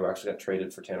interesting player who actually got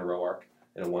traded for Tanner Roark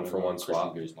in a 1-for-1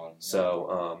 swap.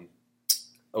 So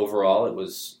overall, it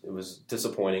was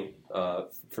disappointing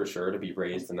for sure to be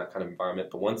raised in that kind of environment.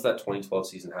 But once that 2012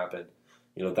 season happened,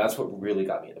 that's what really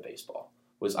got me into baseball.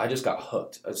 Was I just got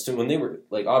hooked. As soon when they were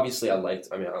obviously I liked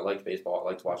baseball.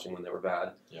 I liked watching when they were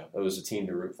bad. Yeah. It was a team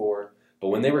to root for. But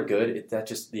when they were good, that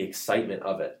just the excitement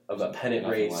of a pennant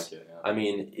race. Like it, yeah. I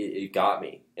mean, it got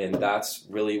me, and that's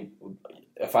really.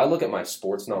 If I look at my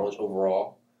sports knowledge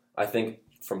overall, I think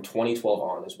from 2012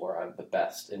 on is where I'm the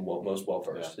best and most well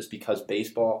versed. Is because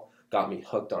baseball got me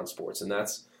hooked on sports, and that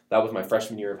was my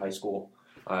freshman year of high school.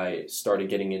 I started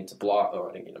getting into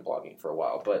I didn't get into blogging for a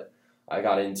while, but I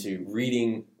got into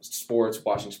reading sports,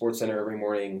 watching SportsCenter every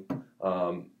morning.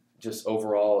 Just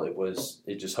overall,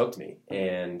 it just hooked me,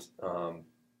 and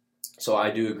so I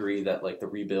do agree that the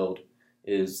rebuild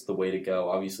is the way to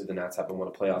go. Obviously, the Nats haven't won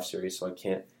a playoff series, so I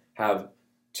can't have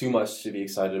too much to be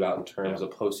excited about in terms of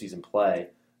postseason play.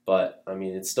 But I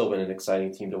mean, it's still been an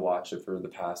exciting team to watch for the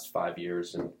past 5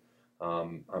 years, and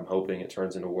I'm hoping it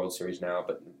turns into a World Series now.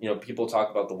 But people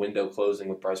talk about the window closing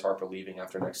with Bryce Harper leaving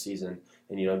after next season,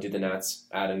 and do the Nats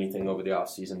add anything over the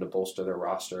offseason to bolster their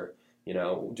roster?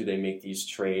 Do they make these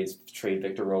trades, trade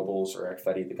Victor Robles or Eric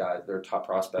Fetty, their top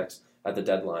prospects, at the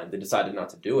deadline? They decided not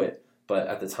to do it, but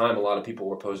at the time, a lot of people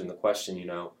were posing the question,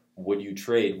 would you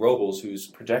trade Robles, who's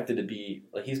projected to be,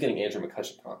 he's getting Andrew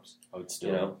McCutcheon comps? I would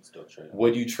still trade him.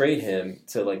 Would you trade him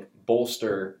to,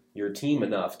 bolster your team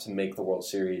enough to make the World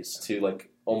Series, to,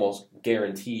 almost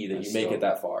guarantee that you make it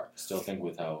that far? Still think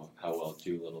with how well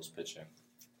Doolittle's pitching,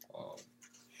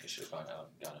 they should have gone out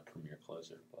and got a premier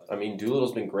closer. But. I mean,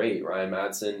 Doolittle's been great. Ryan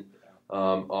Madsen,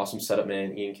 awesome setup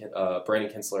man.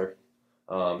 Brandon Kinsler,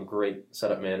 great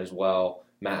setup man as well.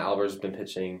 Matt Albert's been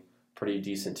pitching pretty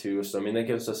decent too. So, I mean, that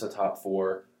gives us a top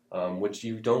four, which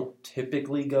you don't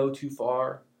typically go too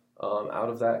far out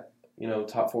of that,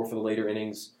 top four for the later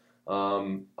innings.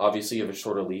 Obviously, you have a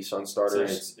shorter lease on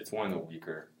starters. It's one of the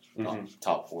weaker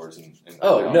top fours in the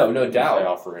no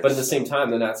doubt. Race, but at the same time,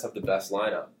 the Nats have the best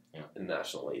lineup in the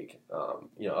National League.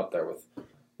 Up there with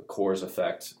the Coors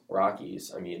effect,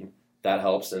 Rockies. I mean, that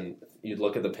helps. And you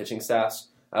look at the pitching staffs.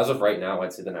 As of right now,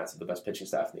 I'd say the Nats have the best pitching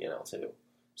staff in the NL too.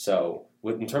 So,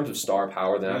 in terms of star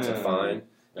power, the Nats are fine.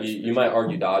 You might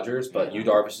argue Dodgers, but Yu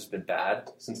Darvish has been bad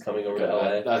since coming over to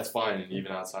LA. That's fine, and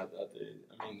even outside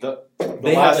that,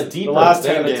 they have a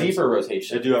deeper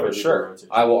rotation. They do have for a deeper sure. rotation.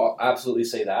 I will absolutely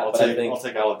say that. I'll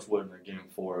take Alex Wood in Game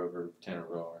 4 over Tanner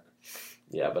Roark.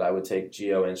 Yeah, but I would take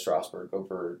Gio and Strasburg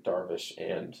over Darvish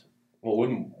and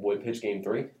wouldn't Wood pitch Game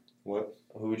 3? What?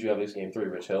 Who would you have as Game 3?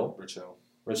 Rich Hill.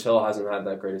 Rich Hill hasn't had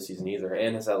that great a season either,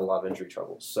 and has had a lot of injury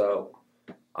troubles. So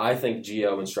I think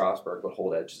Gio and Strasburg would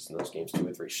hold edges in those games 2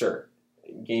 and 3. Sure.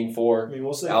 Game 4, I mean,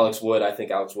 we'll see. Alex Wood, I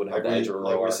think Alex Wood had the edge over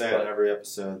Roark. Like we say on every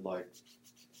episode,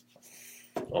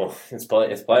 it's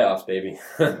playoffs, baby.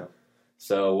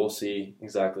 So we'll see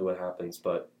exactly what happens,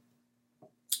 but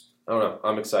I don't know.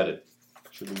 I'm excited.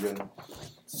 Should be good.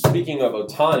 Speaking of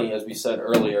Ohtani, as we said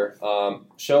earlier,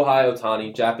 Shohei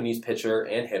Ohtani, Japanese pitcher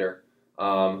and hitter,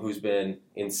 who's been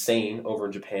insane over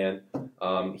in Japan,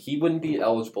 he wouldn't be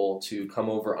eligible to come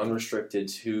over unrestricted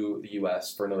to the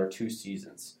U.S. for another 2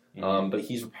 seasons. But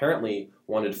he's apparently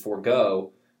wanted to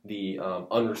forego the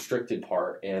unrestricted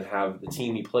part and have the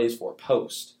team he plays for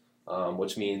post,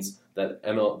 which means that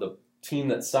the team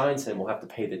that signs him will have to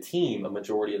pay the team a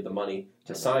majority of the money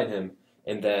to sign him,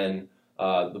 and then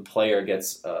the player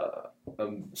gets a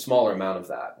smaller amount of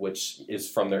that, which is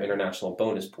from their international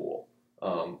bonus pool.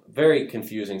 Very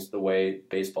confusing the way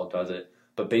baseball does it,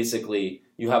 but basically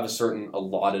you have a certain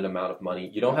allotted amount of money.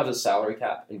 You don't have a salary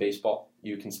cap in baseball.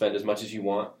 You can spend as much as you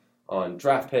want on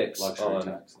draft picks,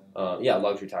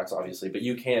 luxury tax, obviously, but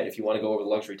you can't, if you want to go over the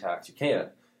luxury tax, you can,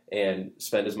 and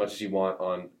spend as much as you want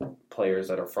on players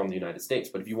that are from the United States.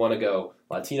 But if you want to go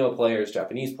Latino players,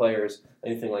 Japanese players,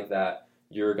 anything like that,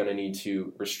 you're going to need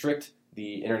to restrict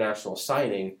the international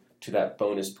signing to that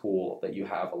bonus pool that you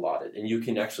have allotted. And you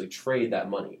can actually trade that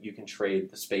money. You can trade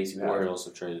the space you have. Orioles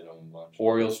have traded on a bunch.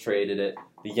 Orioles traded it.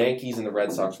 The Yankees and the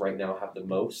Red Sox right now have the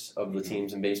most of the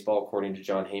teams in baseball, according to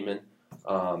John Heyman.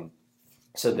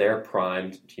 So they're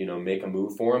primed to, make a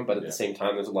move for him. But at the same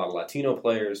time, there's a lot of Latino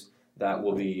players that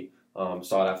will be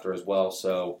sought after as well.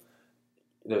 So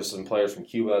there's some players from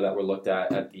Cuba that were looked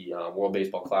at the World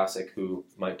Baseball Classic who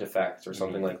might defect or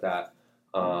something like that.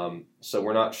 So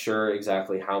we're not sure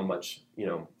exactly how much,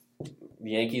 the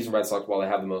Yankees and Red Sox, while they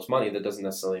have the most money, that doesn't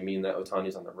necessarily mean that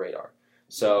Ohtani's on the radar.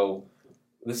 So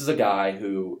this is a guy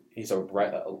who, he's a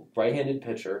right-handed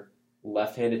pitcher,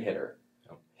 left-handed hitter,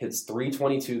 hits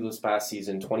 .322 this past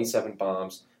season, 27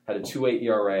 bombs, had a 2.8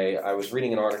 ERA. I was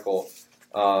reading an article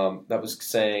that was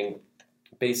saying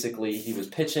basically he was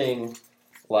pitching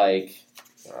like,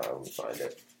 let me find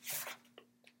it.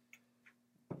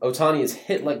 Ohtani is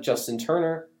hit like Justin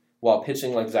Turner while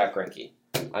pitching like Zach Greinke.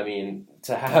 I mean,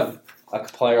 to have a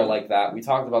player like that, we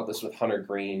talked about this with Hunter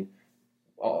Green.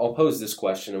 I'll pose this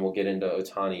question and we'll get into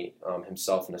Ohtani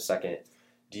himself in a second.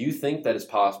 Do you think that it's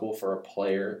possible for a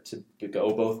player to go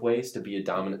both ways, to be a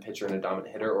dominant pitcher and a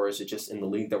dominant hitter, or is it just in the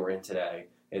league that we're in today,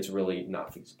 it's really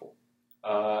not feasible?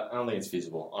 I don't think it's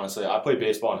feasible. Honestly, I played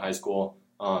baseball in high school,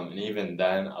 and even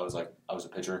then I was a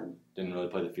pitcher, didn't really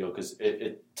play the field because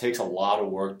it takes a lot of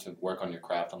work to work on your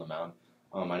craft on the mound.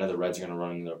 I know the Reds are going to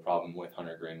run into a problem with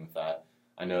Hunter Green with that.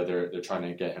 I know they're trying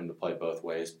to get him to play both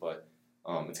ways, but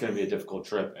it's going to be a difficult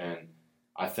trip, and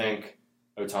I think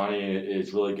Ohtani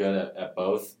is really good at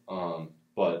both,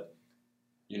 but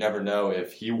you never know.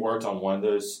 If he worked on one of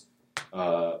those,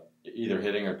 either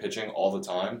hitting or pitching all the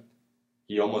time,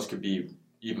 he almost could be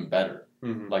even better.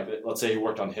 Mm-hmm. Like, let's say he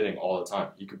worked on hitting all the time.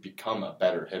 He could become a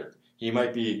better hitter. He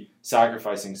might be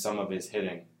sacrificing some of his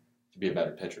hitting to be a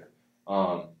better pitcher.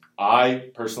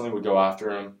 I personally would go after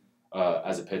him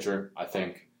as a pitcher. I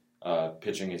think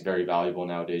pitching is very valuable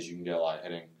nowadays. You can get a lot of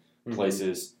hitting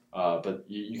places. But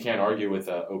you can't argue with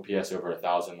OPS over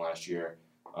 1,000 last year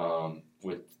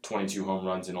with 22 home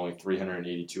runs and only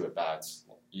 382 at-bats.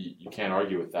 You can't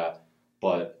argue with that.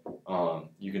 But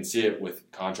you can see it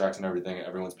with contracts and everything.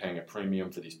 Everyone's paying a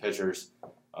premium for these pitchers.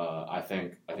 I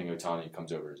think Ohtani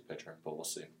comes over as a pitcher, but we'll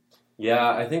see.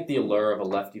 Yeah, I think the allure of a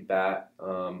lefty bat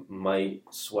might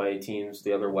sway teams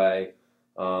the other way.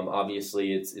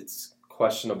 Obviously, it's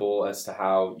questionable as to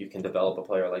how you can develop a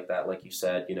player like that. Like you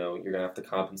said, you're going to have to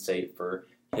compensate for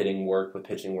hitting work with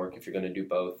pitching work if you're going to do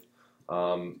both.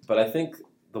 But I think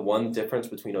the one difference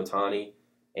between Ohtani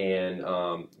and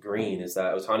Green is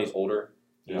that Ohtani's older.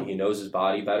 Yeah. He knows his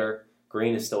body better.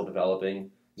 Green is still developing.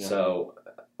 Yeah. So,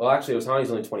 actually, Ohtani's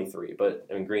only 23, but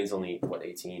Green's only,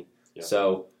 18? Yeah.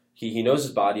 So he knows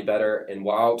his body better, and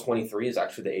while 23 is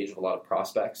actually the age of a lot of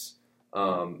prospects,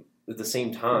 at the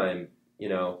same time,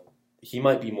 he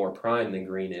might be more primed than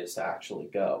Green is to actually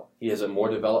go. He has a more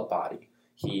developed body.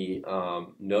 He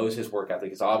knows his work ethic.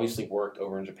 He's obviously worked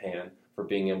over in Japan for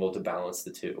being able to balance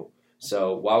the two.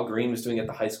 So while Green was doing it at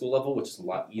the high school level, which is a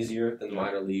lot easier than the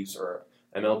minor leagues or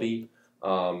MLB,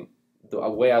 the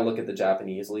way I look at the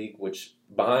Japanese league, which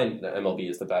behind the MLB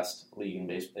is the best league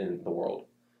in the world,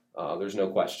 there's no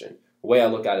question. The way I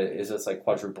look at it is it's like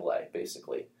quadruple A,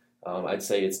 basically. I'd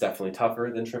say it's definitely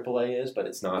tougher than AAA is, but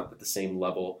it's not at the same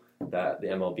level that the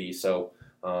MLB. So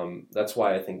that's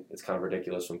why I think it's kind of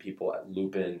ridiculous when people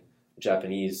loop in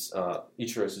Japanese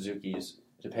Ichiro Suzuki's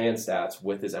Japan stats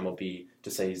with his MLB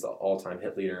to say he's the all-time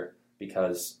hit leader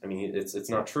because, it's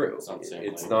not true.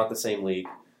 It's not the same league.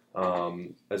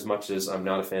 As much as I'm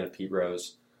not a fan of Pete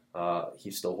Rose, he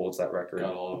still holds that record.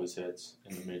 Got all of his hits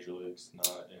in the major leagues,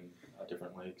 not in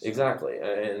different leagues. Exactly.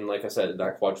 And like I said,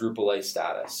 that quadruple A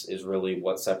status is really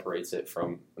what separates it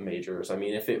from majors.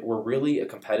 If it were really a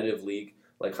competitive league,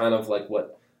 kind of like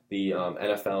what the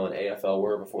NFL and AFL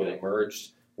were before they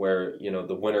merged, where,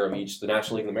 the winner of each, the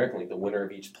National League and the American League, the winner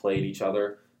of each played each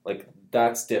other,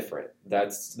 that's different.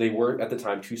 They were, at the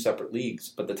time, two separate leagues,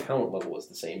 but the talent level was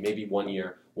the same. Maybe one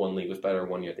year, one league was better,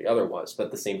 one year the other was. But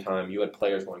at the same time, you had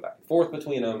players going back and forth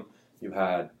between them. You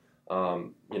had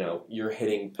You're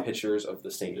hitting pitchers of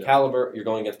the same caliber. You're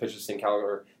going against pitchers of the same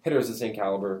caliber, hitters of the same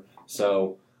caliber.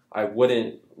 So I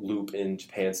wouldn't loop in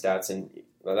Japan stats, and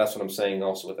that's what I'm saying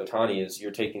also with Ohtani is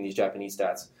you're taking these Japanese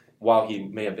stats. While he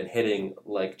may have been hitting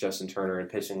like Justin Turner and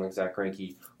pitching like Zach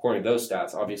Greinke, according to those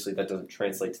stats, obviously that doesn't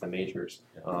translate to the majors.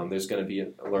 There's going to be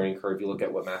a learning curve. You look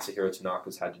at what Masahiro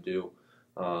Tanaka's had to do.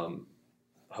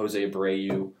 Jose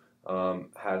Abreu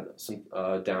had some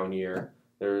down year.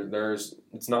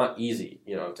 It's not easy,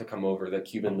 to come over. The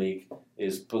Cuban League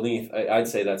is beneath. I'd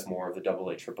say that's more of the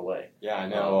AA, AAA. Yeah, I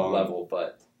know level.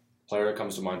 But player that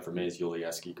comes to mind for me is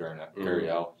Yulieski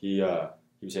Gurriel.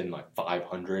 He was hitting like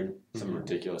 500, something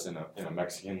ridiculous in a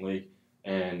Mexican league,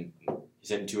 and he's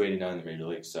hitting 289 in the major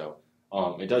league. So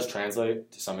it does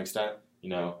translate to some extent.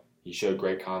 He showed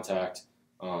great contact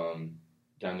down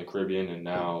in the Caribbean, and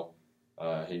now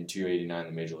hitting 289 in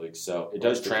the major league. So it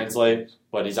does translate,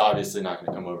 but he's obviously not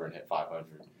going to come over and hit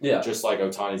 500. Yeah. Just like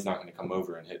Ohtani's not going to come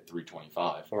over and hit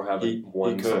 325. Or have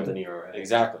won something ERA.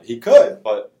 Exactly. He could,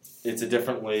 but it's a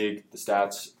different league. The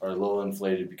stats are a little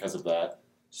inflated because of that.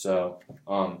 So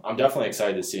I'm definitely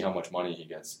excited to see how much money he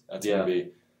gets. That's going to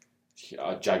be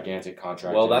a gigantic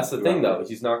contract. Well, that's the thing, though.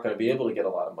 He's not going to be able to get a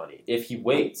lot of money. If he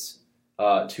waits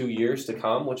 2 years to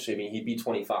come, which, he'd be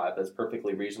 25. That's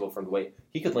perfectly reasonable for him to wait.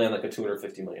 He could land like a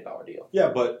 $250 million deal.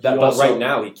 Yeah, but right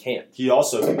now he can't. He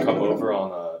also can come over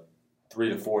on a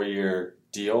 3 to 4 year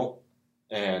deal,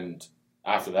 and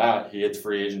after that, he hits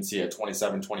free agency at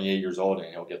 27, 28 years old,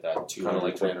 and he'll get that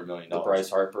 $300 million. The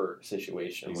Bryce Harper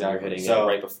situation. Exactly. When you're hitting it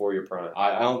right before your prime.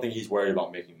 I don't think he's worried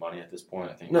about making money at this point.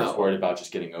 I think he's worried about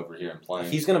just getting over here and playing.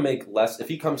 He's going to make less. If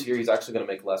he comes here, he's actually going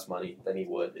to make less money than he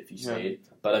would if he stayed.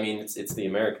 But, it's the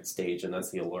American stage, and that's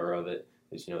the allure of it.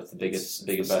 It's the biggest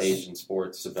stage in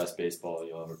sports. It's the best baseball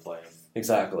you'll ever play in.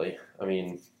 Exactly.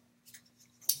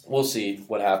 We'll see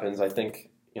what happens. I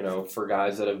think, for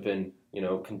guys that have been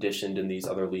conditioned in these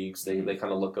other leagues, they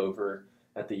kind of look over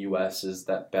at the U.S. as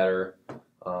that better,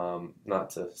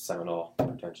 not to sound all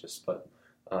pretentious, but,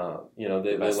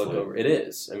 they look over. It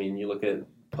is. You look at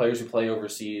players who play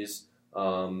overseas,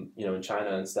 in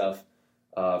China and stuff,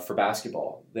 for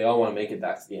basketball. They all want to make it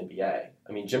back to the NBA.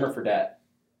 Jimmer Fredette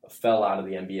fell out of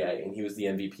the NBA, and he was the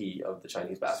MVP of the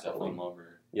Chinese basketball league.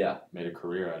 Over. Yeah. Made a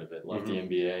career out of it. Left the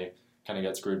NBA, kind of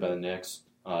got screwed by the Knicks,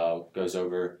 goes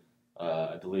over,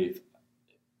 I believe,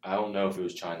 I don't know if it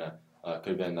was China. Could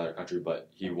have been another country, but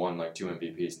he won like 2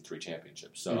 MVPs and 3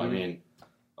 championships. So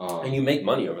and you make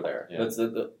money over there. Yeah.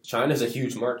 China's a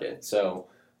huge market, so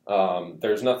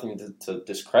there's nothing to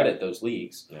discredit those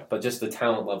leagues. Yeah. But just the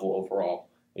talent level overall,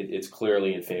 it's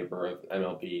clearly in favor of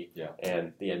MLB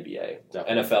and the NBA.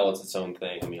 Definitely. NFL, it's its own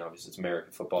thing. Obviously, it's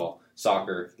American football,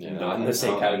 soccer, not in the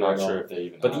same category. I'm not sure if they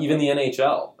even. But even the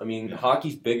NHL.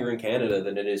 Hockey's bigger in Canada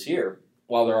than it is here.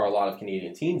 While there are a lot of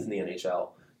Canadian teams in the NHL,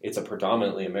 it's a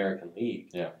predominantly American league.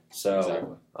 Yeah. So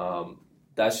exactly.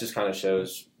 That just kind of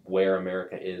shows where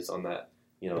America is on that,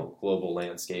 global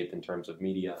landscape in terms of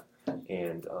media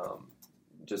and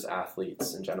just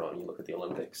athletes in general. You look at the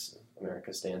Olympics,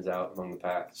 America stands out among the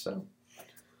pack. So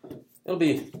it'll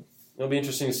be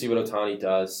interesting to see what Ohtani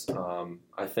does.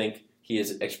 I think he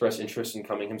has expressed interest in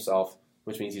coming himself,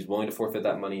 which means he's willing to forfeit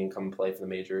that money and come and play for the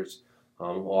majors.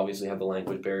 We'll obviously have the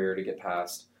language barrier to get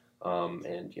past,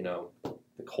 and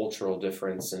the cultural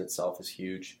difference in itself is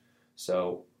huge.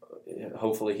 So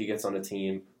hopefully he gets on a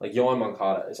team. Like Yohan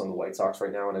Moncada is on the White Sox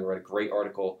right now, and I read a great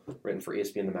article written for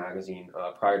ESPN the magazine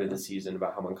prior to the season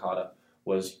about how Moncada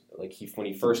was when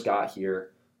he first got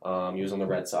here. He was on the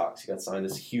Red Sox. He got signed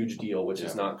this huge deal, which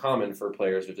is not common for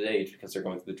players of his age because they're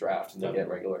going through the draft and they get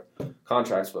regular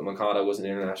contracts. But Moncada was an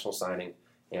international signing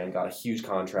and got a huge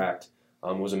contract.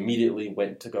 Was immediately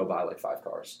went to go buy 5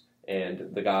 cars.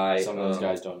 And the guy... Some of those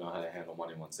guys don't know how to handle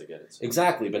money once they get it. So.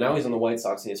 Exactly, but now he's on the White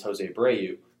Sox and he has Jose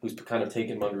Abreu, who's kind of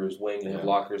taken him under his wing. They have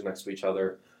lockers next to each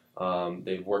other.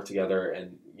 They've worked together,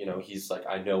 and he's like,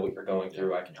 I know what you're going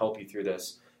through. I can help you through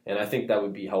this. And I think that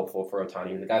would be helpful for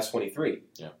Ohtani. The guy's 23.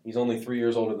 Yeah. He's only 3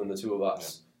 years older than the two of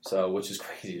us, so which is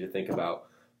crazy to think about.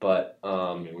 But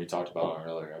we talked about in our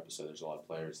earlier episode. There's a lot of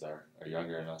players that are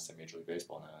younger than us in Major League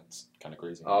Baseball now. It's kind of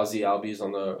crazy. Ozzie Albies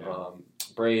on the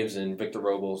Braves and Victor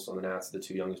Robles on the Nats, the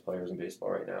 2 youngest players in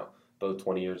baseball right now, both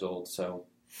 20 years old. So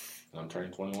I'm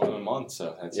turning 21 in a month,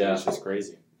 so it's just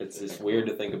crazy. It's weird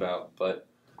to think about, but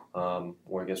I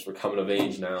guess we're coming of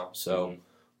age now, so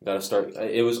we got to start.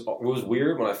 It was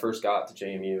weird when I first got to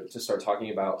JMU to start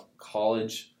talking about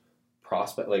college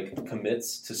prospect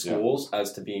commits to schools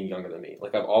as to being younger than me.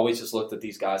 I've always just looked at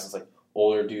these guys as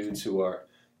older dudes who are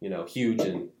huge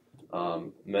and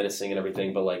menacing and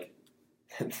everything, but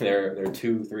they're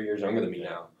 2-3 years younger than me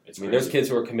now. It's I mean, crazy. there's kids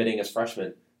who are committing as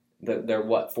freshmen. They're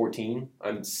what, 14?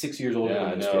 I'm 6 years older Yeah,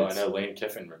 than I those know. kids. I know. Lane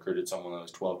Kiffin recruited someone that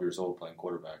was 12 years old playing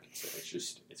quarterback.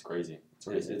 It's crazy.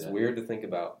 It's weird to think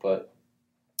about, but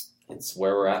it's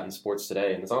where we're at in sports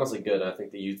today, and it's honestly good. I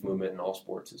think the youth movement in all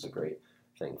sports is a great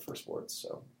thing for sports,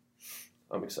 so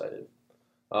I'm excited.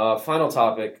 Final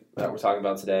topic that we're talking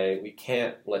about today. We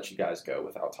can't let you guys go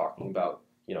without talking about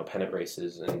pennant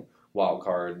races and wild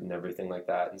card and everything like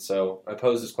that. And so I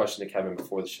posed this question to Kevin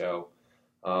before the show.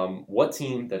 What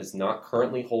team that does not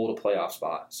currently hold a playoff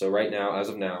spot? So right now, as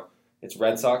of now, it's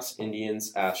Red Sox,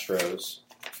 Indians, Astros,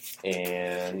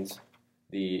 and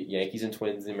the Yankees and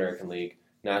Twins in the American League.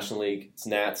 National League, it's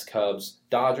Nats, Cubs,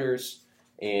 Dodgers,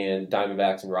 and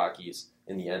Diamondbacks and Rockies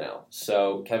in the NL.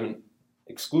 So, Kevin,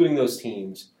 excluding those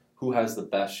teams, who has the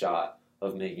best shot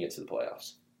of making it to the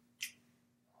playoffs?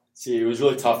 See, it was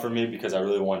really tough for me because I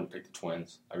really wanted to pick the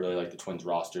Twins. I really like the Twins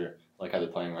roster, like how they're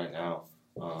playing right now.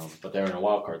 But they're in a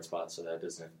wild card spot, so that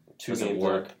doesn't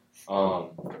work.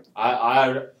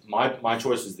 My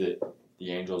choice is the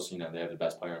Angels. They have the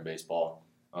best player in baseball.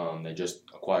 They just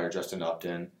acquired Justin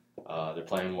Upton. They're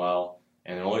playing well,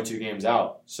 and they're only 2 games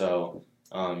out. So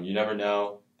you never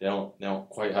know. They don't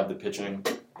quite have the pitching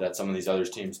that some of these other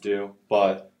teams do.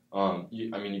 But you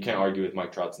can't argue with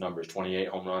Mike Trout's numbers: 28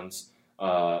 home runs,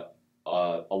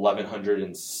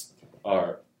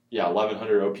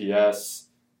 1100 OPS.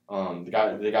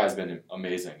 The guy's been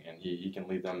amazing, and he can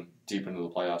lead them deep into the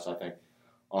playoffs. I think.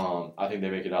 I think they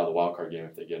make it out of the wild card game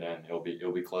if they get in. It'll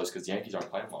be close because the Yankees aren't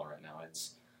playing well right now.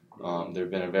 They've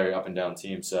been a very up and down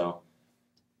team. So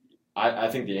I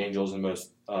think the Angels are the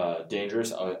most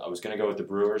dangerous. I was going to go with the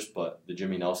Brewers, but the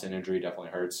Jimmy Nelson injury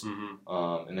definitely hurts.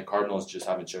 Mm-hmm. And the Cardinals just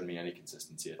haven't shown me any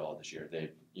consistency at all this year.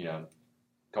 They a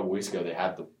couple weeks ago they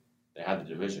had the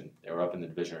division. They were up in the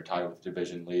division or tied with the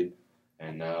division lead,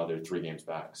 and now they're 3 games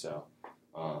back. So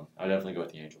I definitely go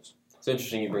with the Angels. It's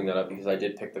interesting you bring that up because I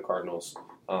did pick the Cardinals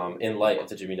in light of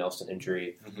the Jimmy Nelson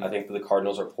injury. Mm-hmm. I think that the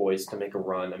Cardinals are poised to make a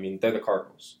run. I mean, they're the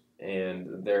Cardinals,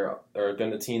 and they're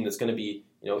a team that's going to be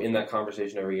in that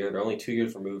conversation every year. They're only 2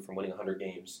 years removed from winning 100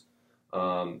 games.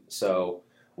 So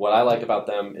what I like about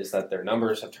them is that their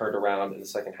numbers have turned around in the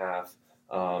second half.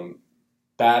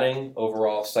 Batting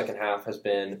overall, second half has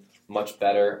been much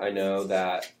better. I know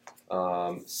that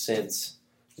since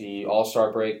the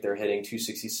All-Star break, they're hitting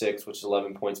 .266, which is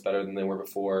 11 points better than they were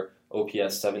before.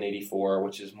 OPS 784,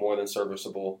 which is more than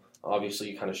serviceable. Obviously,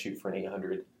 you kind of shoot for an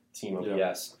 800 team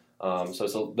OPS.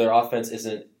 So their offense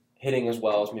isn't hitting as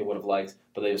well as we would have liked,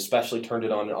 but they've especially turned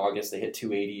it on in August. They hit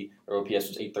 .280. Their OPS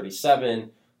was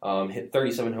 837. Hit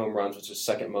 37 home runs, which is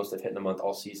second most they've hit in a month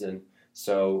all season.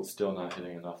 So still not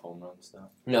hitting enough home runs though.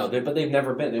 No, but they've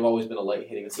never been. They've always been a late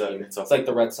hitting team. It's like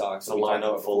the Red Sox. It's a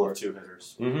lineup full of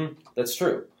 2-hitters. Mm-hmm. That's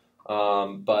true.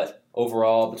 But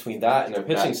overall, between that and their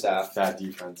pitching staff, bad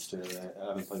defense too. They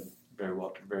haven't played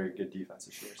very good defense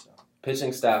this year. So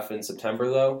pitching staff in September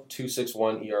though,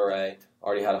 2.61 ERA,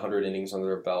 already had 100 innings under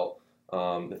their belt.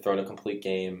 They've thrown a complete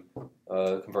game,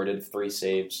 converted 3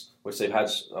 saves, which they've had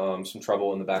some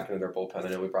trouble in the back end of their bullpen. I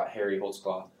know we brought Harry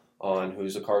Holtzclaw on,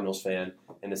 who's a Cardinals fan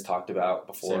and has talked about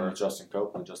before. Same with Justin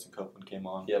Copeland. Justin Copeland came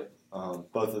on. Yep.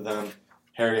 Both of them.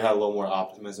 Harry had a little more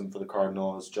optimism for the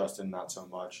Cardinals. Justin, not so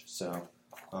much. So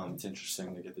it's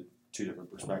interesting to get the 2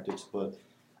 different perspectives. But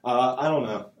I don't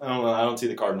know. I don't see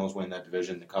the Cardinals win that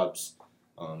division. The Cubs.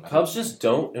 Cubs just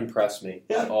don't impress me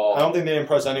at all. I don't think they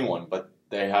impress anyone, but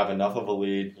they have enough of a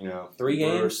lead. 3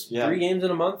 games. 3 games in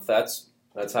a month. That's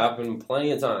happened plenty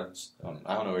of times.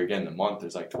 I don't know where you're getting a month.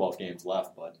 There's like 12 games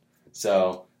left, but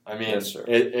so I mean, it's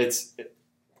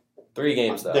 3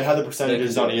 games though. They had the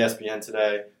percentages on ESPN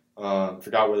today.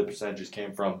 Forgot where the percentages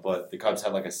came from, but the Cubs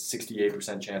had like a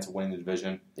 68% chance of winning the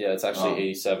division. Yeah, it's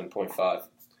actually 87.5.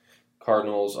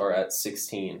 Cardinals are at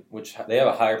 16, which they have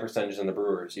a higher percentage than the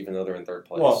Brewers, even though they're in 3rd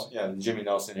place. Well, yeah, the Jimmy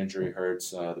Nelson injury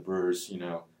hurts. The Brewers,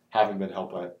 haven't been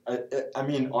helped by it. I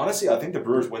mean, honestly, I think the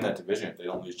Brewers win that division if they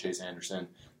don't lose Chase Anderson.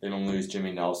 They don't lose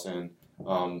Jimmy Nelson.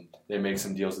 They make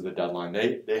some deals at the deadline.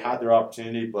 They had their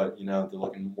opportunity, but they're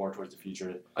looking more towards the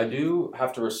future. I do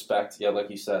have to respect, like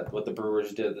you said, what the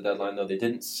Brewers did at the deadline. Though they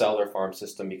didn't sell their farm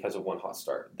system because of one hot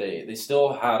start. They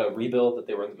still had a rebuild that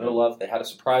they were in the middle of. They had a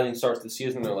surprising start to the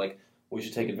season. They're like, we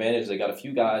should take advantage. They got a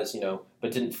few guys,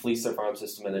 but didn't fleece their farm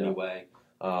system in any way,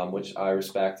 which I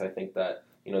respect. I think that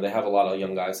they have a lot of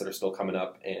young guys that are still coming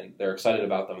up, and they're excited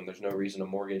about them. And there's no reason to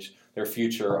mortgage their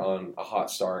future on a hot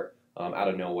start out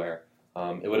of nowhere.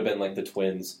 It would have been like the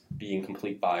Twins being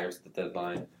complete buyers at the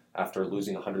deadline after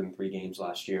losing 103 games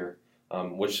last year,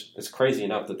 which is crazy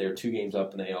enough that they're 2 games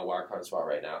up in the AL wildcard spot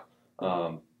right now.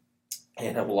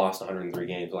 and have lost 103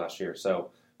 games last year.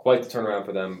 So quite the turnaround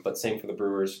for them, but same for the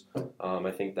Brewers.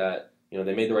 I think that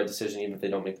they made the right decision even if they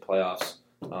don't make the playoffs.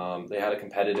 They had a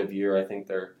competitive year. I think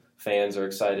their fans are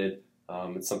excited.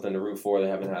 It's something to root for. They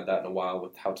haven't had that in a while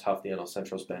with how tough the NL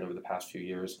Central's been over the past few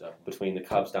years. Between the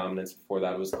Cubs' dominance, before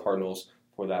that it was the Cardinals,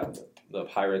 before that the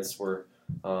Pirates were,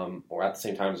 or at the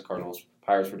same time as the Cardinals,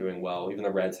 Pirates were doing well. Even the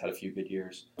Reds had a few good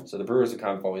years. So the Brewers have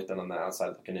kind of always been on the outside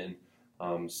looking in.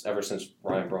 Ever since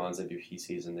Ryan Braun's MVP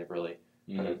season, they've really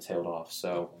kind of tailed off.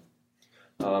 So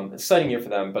exciting year for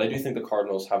them. But I do think the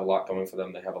Cardinals have a lot going for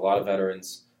them. They have a lot of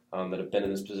veterans that have been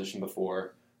in this position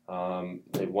before.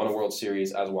 They won a World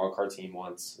Series as a wild card team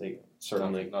once. They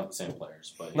certainly not the same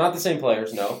players, but not the same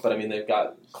players, no. But I mean, they've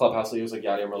got clubhouse leaders like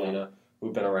Yadier Molina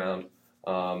who've been around.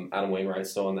 Adam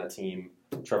Wainwright's still on that team.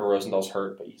 Trevor Rosendale's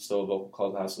hurt, but he's still a vocal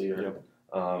clubhouse leader. Yep.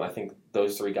 I think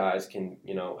those three guys can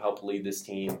help lead this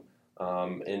team.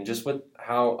 And just with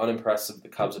how unimpressive the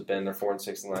Cubs have been, they're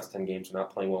 4-6 in the last 10 games. They're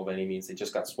not playing well by any means. They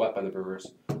just got swept by the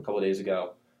Brewers a couple of days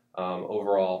ago.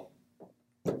 Overall,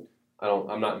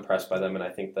 I'm not impressed by them, and I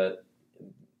think that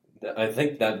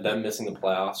them missing the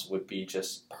playoffs would be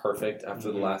just perfect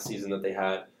after the last season that they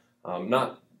had.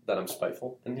 Not that I'm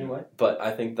spiteful in any way, but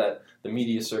I think that the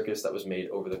media circus that was made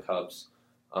over the Cubs,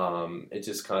 it's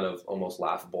just kind of almost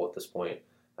laughable at this point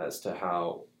as to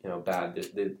how bad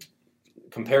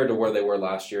compared to where they were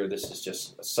last year. This is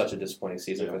just such a disappointing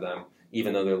season for them,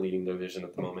 even though they're leading the division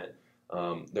at the moment.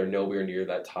 They're nowhere near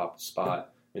that top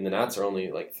spot. I mean, the Nats are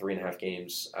only like 3.5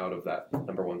 games out of that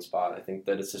number one spot. I think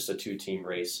that it's just a 2-team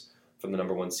race from the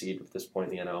number one seed at this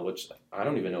point in the NL, which I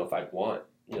don't even know if I'd want.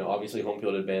 Obviously home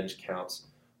field advantage counts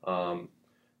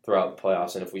throughout the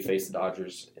playoffs, and if we face the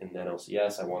Dodgers in the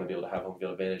NLCS, I want to be able to have home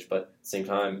field advantage. But at the same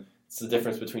time, it's the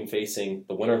difference between facing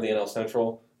the winner of the NL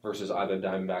Central versus either the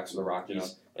Diamondbacks or the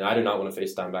Rockies, and I do not want to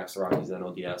face Diamondbacks or Rockies in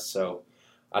NLDS. So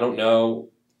I don't know.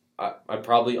 I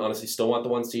probably honestly still want the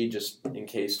 1 seed just in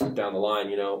case down the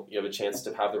line, you have a chance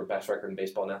to have the best record in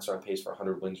baseball. Nats are on pace for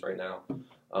 100 wins right now.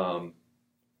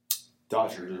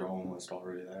 Dodgers are almost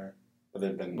already there. But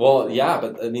they've been but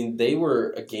I mean, they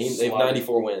were a game. They have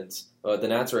 94 wins. The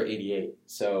Nats are at 88.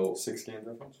 So 6-game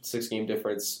difference? 6-game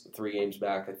difference, 3 games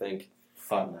back, I think.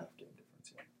 5.5 game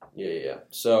difference, Yeah.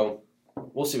 So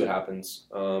we'll see what happens.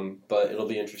 But it'll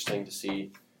be interesting to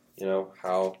see,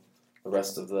 how the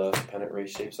rest of the pennant race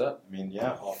shapes up. I mean,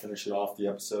 I'll finish it off the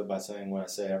episode by saying what I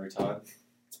say every time.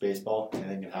 It's baseball.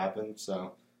 Anything can happen.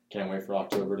 So can't wait for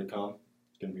October to come.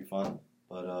 It's going to be fun.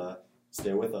 But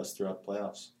stay with us throughout the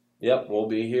playoffs. Yep, we'll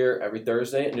be here every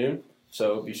Thursday at noon.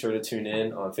 So be sure to tune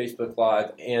in on Facebook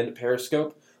Live and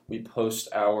Periscope. We post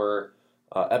our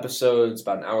episodes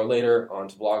about an hour later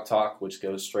onto Blog Talk, which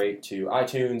goes straight to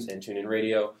iTunes and TuneIn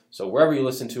Radio. So wherever you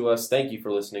listen to us, thank you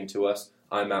for listening to us.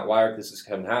 I'm Matt Weyrich. This is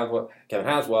Kevin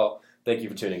Haswell. Thank you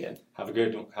for tuning in. Have a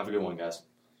good one, guys.